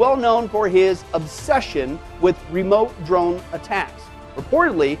 he is well known for his obsession with remote drone attacks,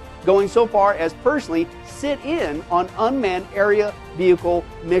 reportedly going so far as personally sit in on unmanned area vehicle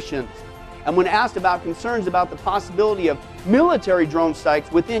missions. And when asked about concerns about the possibility of military drone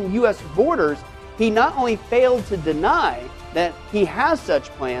strikes within U.S. borders, he not only failed to deny that he has such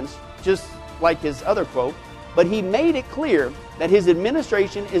plans, just like his other quote, but he made it clear that his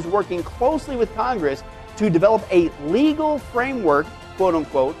administration is working closely with Congress to develop a legal framework, quote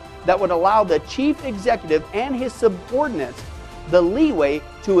unquote, that would allow the chief executive and his subordinates the leeway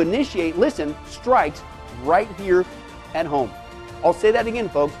to initiate, listen, strikes right here at home. I'll say that again,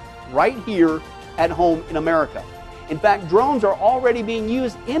 folks, right here at home in America. In fact, drones are already being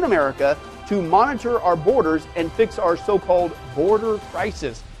used in America to monitor our borders and fix our so-called border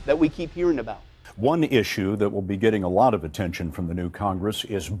crisis that we keep hearing about. One issue that will be getting a lot of attention from the new Congress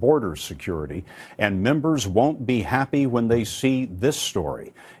is border security, and members won't be happy when they see this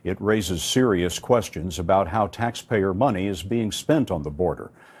story. It raises serious questions about how taxpayer money is being spent on the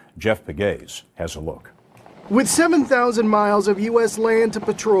border. Jeff Pegues has a look. With 7,000 miles of U.S. land to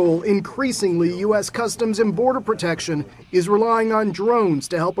patrol, increasingly U.S. Customs and Border Protection is relying on drones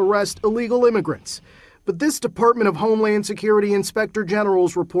to help arrest illegal immigrants. But this Department of Homeland Security Inspector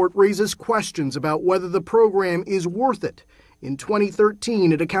General's report raises questions about whether the program is worth it. In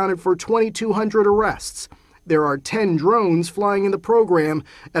 2013, it accounted for 2,200 arrests. There are 10 drones flying in the program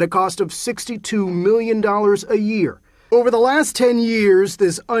at a cost of $62 million a year. Over the last 10 years,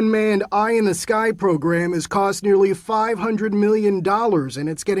 this unmanned eye-in-the-sky program has cost nearly $500 million, and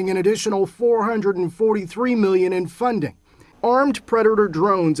it's getting an additional $443 million in funding. Armed Predator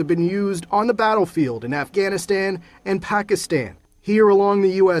drones have been used on the battlefield in Afghanistan and Pakistan. Here along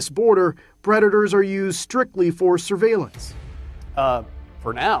the U.S. border, Predators are used strictly for surveillance.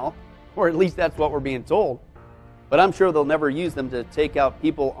 For now, or at least that's what we're being told. But I'm sure they'll never use them to take out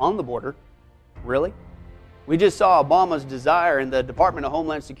people on the border. Really? We just saw Obama's desire in the Department of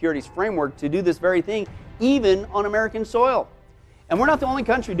Homeland Security's framework to do this very thing, even on American soil. And we're not the only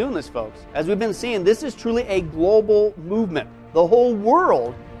country doing this, folks. As we've been seeing, this is truly a global movement. The whole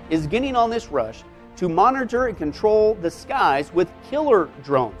world is getting on this rush to monitor and control the skies with killer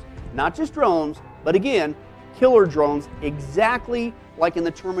drones. Not just drones, but again, killer drones, exactly like in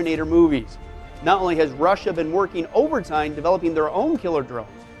the Terminator movies. Not only has Russia been working overtime developing their own killer drones,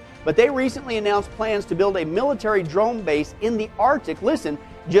 but they recently announced plans to build a military drone base in the Arctic, listen,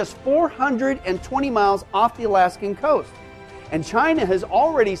 just 420 miles off the Alaskan coast. And China has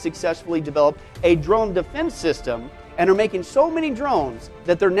already successfully developed a drone defense system and are making so many drones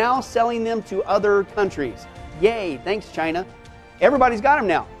that they're now selling them to other countries. Yay, thanks China. Everybody's got them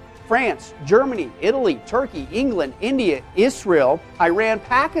now. France, Germany, Italy, Turkey, England, India, Israel, Iran,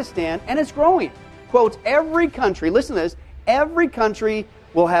 Pakistan, and it's growing. Quote, every country, listen to this, every country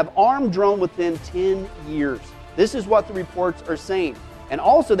will have armed drone within 10 years. This is what the reports are saying. And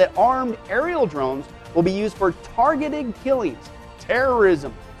also that armed aerial drones will be used for targeted killings,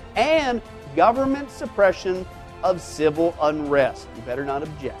 terrorism, and government suppression of civil unrest. You better not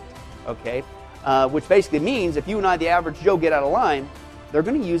object, okay? Which basically means if you and I, the average Joe, get out of line, they're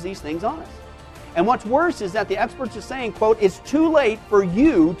going to use these things on us. And what's worse is that the experts are saying, quote, it's too late for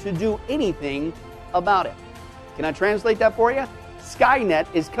you to do anything about it. Can I translate that for you? Skynet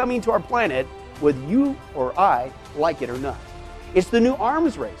is coming to our planet whether you or I like it or not. It's the new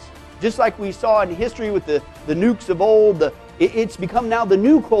arms race. Just like we saw in history with the nukes of old, it's become now the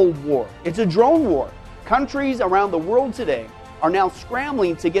new Cold War. It's a drone war. Countries around the world today are now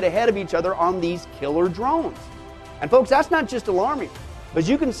scrambling to get ahead of each other on these killer drones. And folks, that's not just alarming. But as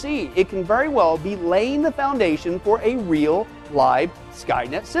you can see, it can very well be laying the foundation for a real, live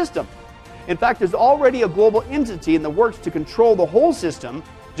Skynet system. In fact, there's already a global entity in the works to control the whole system,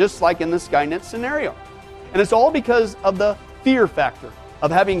 just like in the Skynet scenario. And it's all because of the fear factor of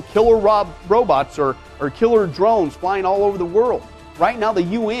having killer robots or killer drones flying all over the world. Right now, the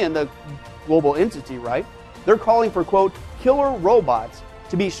UN, the global entity, right, they're calling for, quote, killer robots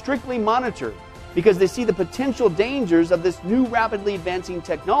to be strictly monitored because they see the potential dangers of this new rapidly advancing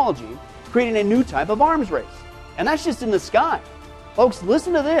technology creating a new type of arms race. And that's just in the sky. Folks,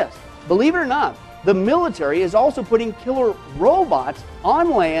 listen to this. Believe it or not, the military is also putting killer robots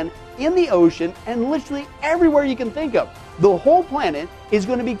on land, in the ocean, and literally everywhere you can think of. The whole planet is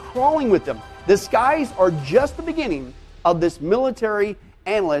going to be crawling with them. The skies are just the beginning of this military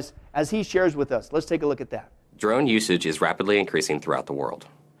analyst as he shares with us. Let's take a look at that. Drone usage is rapidly increasing throughout the world.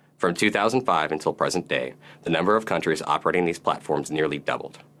 From 2005 until present day, the number of countries operating these platforms nearly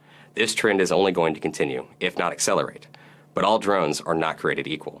doubled. This trend is only going to continue, if not accelerate. But all drones are not created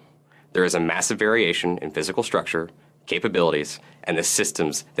equal. There is a massive variation in physical structure, capabilities, and the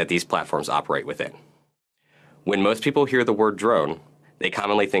systems that these platforms operate within. When most people hear the word drone, they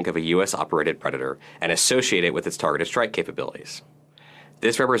commonly think of a U.S.-operated Predator and associate it with its targeted strike capabilities.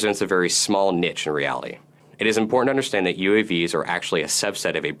 This represents a very small niche in reality. It is important to understand that UAVs are actually a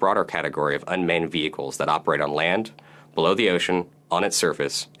subset of a broader category of unmanned vehicles that operate on land, below the ocean, on its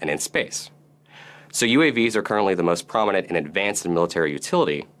surface, and in space. So UAVs are currently the most prominent and advanced in military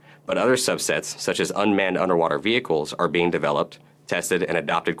utility, but other subsets, such as unmanned underwater vehicles, are being developed, tested, and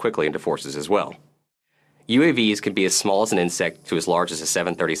adopted quickly into forces as well. UAVs can be as small as an insect to as large as a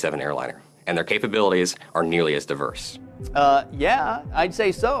 737 airliner, and their capabilities are nearly as diverse. Yeah, I'd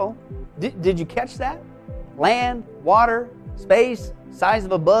say so. Did you catch that? Land, water, space, size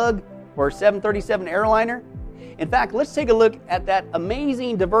of a bug, or a 737 airliner? In fact, let's take a look at that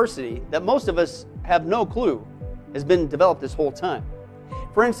amazing diversity that most of us have no clue has been developed this whole time.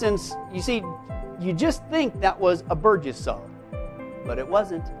 For instance, you see, you just think that was a bird you saw, but it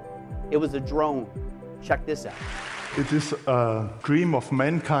wasn't. It was a drone. Check this out. It is a dream of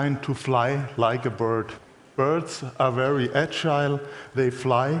mankind to fly like a bird. Birds are very agile. They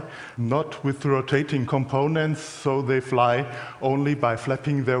fly not with rotating components, so they fly only by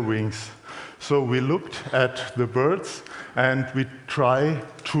flapping their wings. So we looked at the birds and we try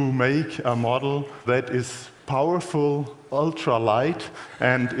to make a model that is powerful, ultra light,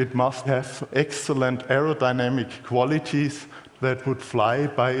 and it must have excellent aerodynamic qualities that would fly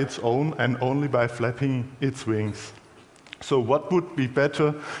by its own and only by flapping its wings. So what would be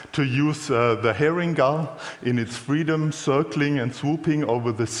better to use the herring gull in its freedom, circling and swooping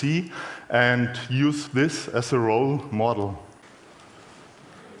over the sea, and use this as a role model.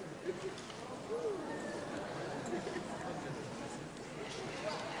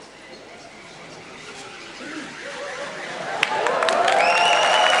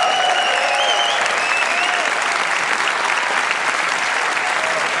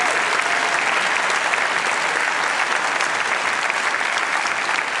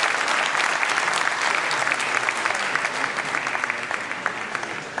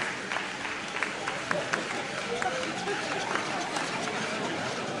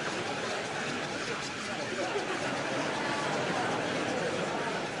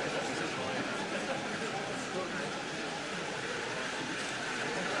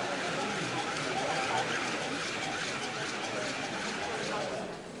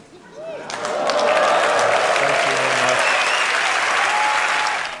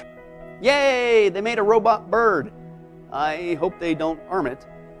 Yay, they made a robot bird. I hope they don't arm it.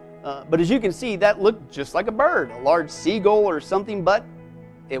 But as you can see, that looked just like a bird, a large seagull or something, but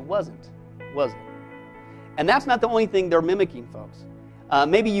it wasn't, was it? And that's not the only thing they're mimicking, folks.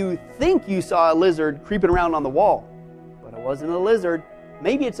 Maybe you think you saw a lizard creeping around on the wall, but it wasn't a lizard.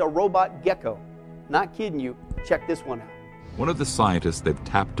 Maybe it's a robot gecko. Not kidding you. Check this one out. One of the scientists they've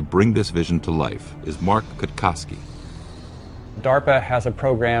tapped to bring this vision to life is Mark Kutkoski. DARPA has a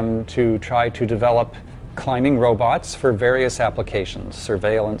program to try to develop climbing robots for various applications,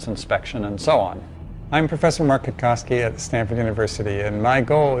 surveillance, inspection, and so on. I'm Professor Mark Kutkoski at Stanford University, and my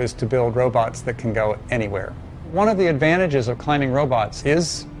goal is to build robots that can go anywhere. One of the advantages of climbing robots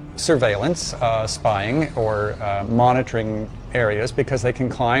is surveillance, spying, or monitoring areas, because they can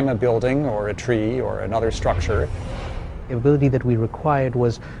climb a building or a tree or another structure. The ability that we required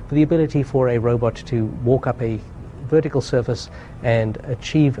was for the ability for a robot to walk up a vertical surface and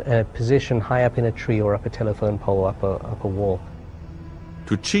achieve a position high up in a tree or up a telephone pole, up a wall.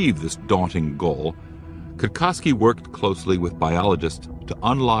 To achieve this daunting goal, Kutkoski worked closely with biologists to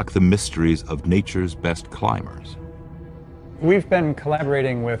unlock the mysteries of nature's best climbers. We've been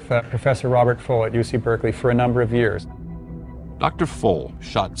collaborating with Professor Robert Full at UC Berkeley for a number of years. Dr. Full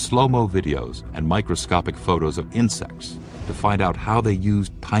shot slow-mo videos and microscopic photos of insects to find out how they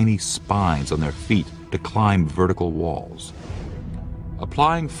used tiny spines on their feet to climb vertical walls.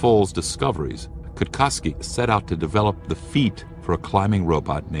 Applying Full's discoveries, Kutkoski set out to develop the feet for a climbing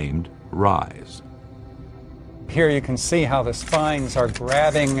robot named Rise. Here you can see how the spines are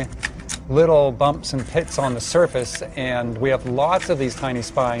grabbing little bumps and pits on the surface, and we have lots of these tiny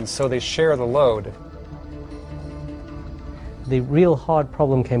spines, so they share the load. the real hard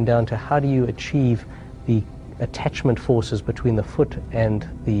problem came down to how do you achieve the attachment forces between the foot and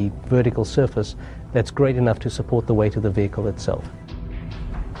the vertical surface that's great enough to support the weight of the vehicle itself.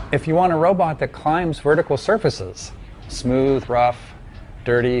 If you want a robot that climbs vertical surfaces, smooth, rough,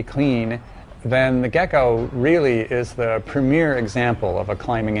 dirty, clean, then the gecko really is the premier example of a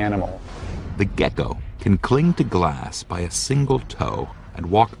climbing animal. The gecko can cling to glass by a single toe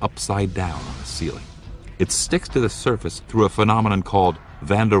and walk upside down on the ceiling. It sticks to the surface through a phenomenon called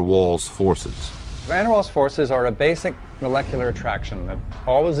van der Waals forces. Van der Waals forces are a basic molecular attraction that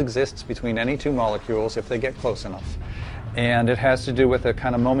always exists between any two molecules if they get close enough. And it has to do with a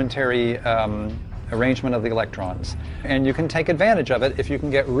kind of momentary arrangement of the electrons. And you can take advantage of it if you can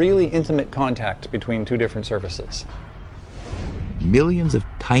get really intimate contact between two different surfaces. Millions of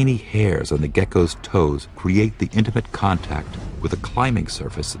tiny hairs on the gecko's toes create the intimate contact with a climbing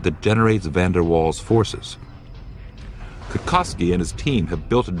surface that generates van der Waals forces. Kutkoski and his team have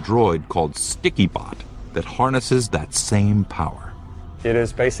built a droid called StickyBot that harnesses that same power. It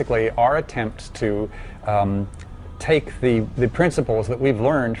is basically our attempt to take the principles that we've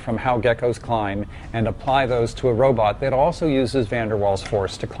learned from how geckos climb and apply those to a robot that also uses van der Waals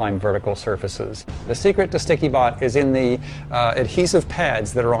force to climb vertical surfaces. The secret to StickyBot is in the adhesive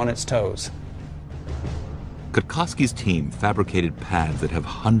pads that are on its toes. Kutkoski's team fabricated pads that have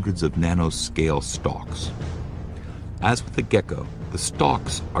hundreds of nanoscale stalks. As with the gecko, the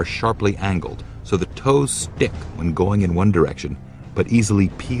stalks are sharply angled, so the toes stick when going in one direction, but easily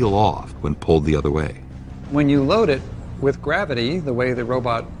peel off when pulled the other way. When you load it with gravity, the way the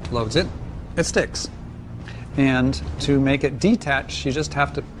robot loads it, it sticks. And to make it detach, you just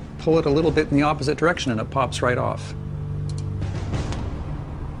have to pull it a little bit in the opposite direction and it pops right off.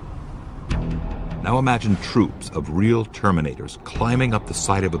 Now imagine troops of real Terminators climbing up the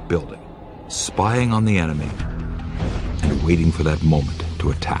side of a building, spying on the enemy, and waiting for that moment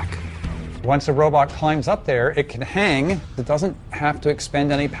to attack. Once a robot climbs up there, it can hang. It doesn't have to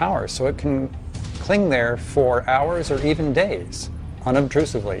expend any power, so it can cling there for hours or even days,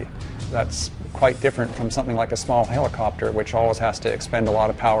 unobtrusively. That's quite different from something like a small helicopter, which always has to expend a lot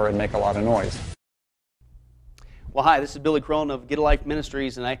of power and make a lot of noise. Well, hi, this is Billy Crone of Get a Life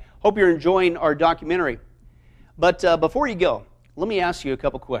Ministries, and I hope you're enjoying our documentary. But before you go, let me ask you a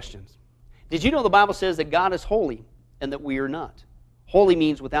couple questions. Did you know the Bible says that God is holy and that we are not? Holy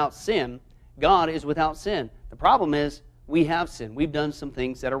means without sin. God is without sin. The problem is we have sin. We've done some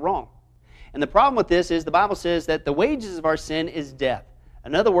things that are wrong. And the problem with this is the Bible says that the wages of our sin is death.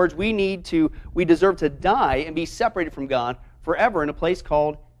 In other words, we deserve to die and be separated from God forever in a place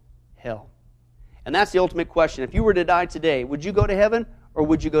called hell. And that's the ultimate question. If you were to die today, would you go to heaven or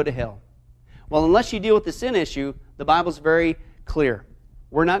would you go to hell? Well, unless you deal with the sin issue, the Bible's very clear.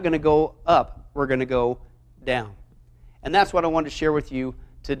 We're not going to go up. We're going to go down. And that's what I wanted to share with you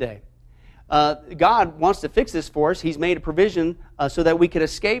today. God wants to fix this for us. He's made a provision so that we could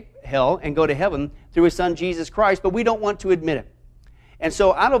escape hell and go to heaven through His Son, Jesus Christ, but we don't want to admit it. And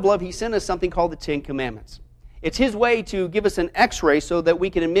so out of love, He sent us something called the Ten Commandments. It's His way to give us an x-ray so that we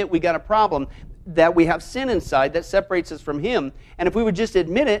can admit we got a problem, that we have sin inside that separates us from Him. And if we would just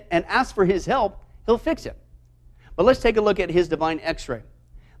admit it and ask for His help, He'll fix it. But let's take a look at His divine x-ray.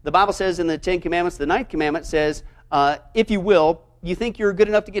 The Bible says in the Ten Commandments, the 9th commandment says, if you will, you think you're good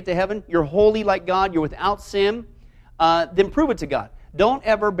enough to get to heaven, you're holy like God, you're without sin, then prove it to God. Don't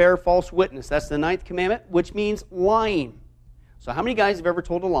ever bear false witness. That's the 9th commandment, which means lying. So how many guys have ever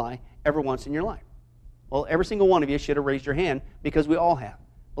told a lie ever once in your life? Well, every single one of you should have raised your hand because we all have.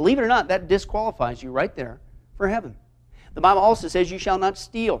 Believe it or not, that disqualifies you right there for heaven. The Bible also says you shall not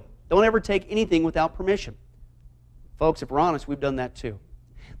steal. Don't ever take anything without permission. Folks, if we're honest, we've done that too.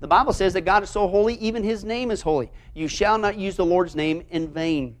 The Bible says that God is so holy, even His name is holy. You shall not use the Lord's name in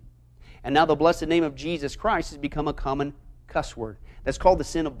vain. And now the blessed name of Jesus Christ has become a common cuss word. That's called the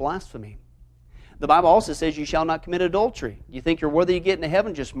sin of blasphemy. The Bible also says you shall not commit adultery. You think you're worthy of getting to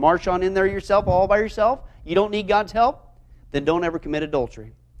heaven, just march on in there yourself, all by yourself? You don't need God's help? Then don't ever commit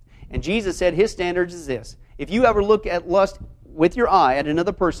adultery. And Jesus said His standards is this. If you ever look at lust with your eye at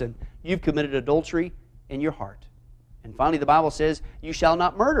another person, you've committed adultery in your heart. And finally, the Bible says, you shall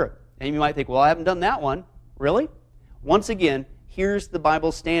not murder. And you might think, well, I haven't done that one. Really? Once again, here's the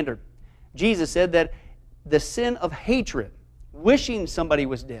Bible standard. Jesus said that the sin of hatred, wishing somebody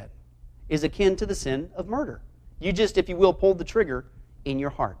was dead, is akin to the sin of murder. You just, if you will, pulled the trigger in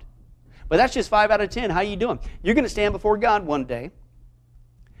your heart. But that's just 5 out of 10. How are you doing? You're going to stand before God one day,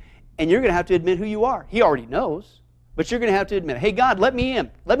 and you're going to have to admit who you are. He already knows, but you're going to have to admit, hey, God, let me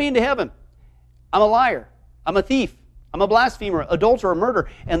in. Let me into heaven. I'm a liar. I'm a thief. I'm a blasphemer, adulterer, murderer.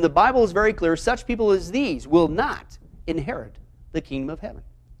 And the Bible is very clear. Such people as these will not inherit the kingdom of heaven.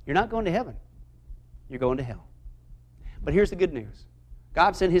 You're not going to heaven. You're going to hell. But here's the good news.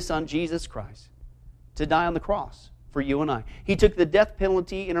 God sent His Son, Jesus Christ, to die on the cross for you and I. He took the death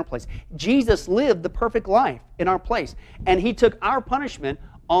penalty in our place. Jesus lived the perfect life in our place. And He took our punishment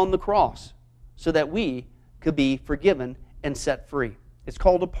on the cross so that we could be forgiven and set free. It's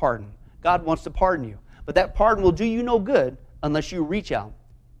called a pardon. God wants to pardon you. But that pardon will do you no good unless you reach out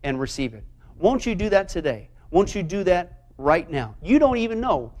and receive it. Won't you do that today? Won't you do that right now? You don't even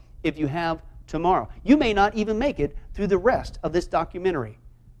know if you have tomorrow. You may not even make it through the rest of this documentary.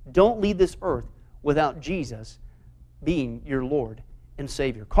 Don't leave this earth without Jesus being your Lord and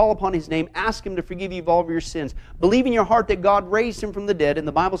Savior. Call upon His name. Ask Him to forgive you of all of your sins. Believe in your heart that God raised Him from the dead, and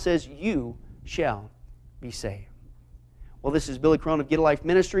the Bible says you shall be saved. Well, this is Billy Crone of Get a Life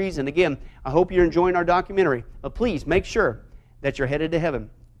Ministries, and again, I hope you're enjoying our documentary. But please make sure that you're headed to heaven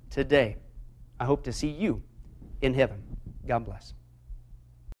today. I hope to see you in heaven. God bless.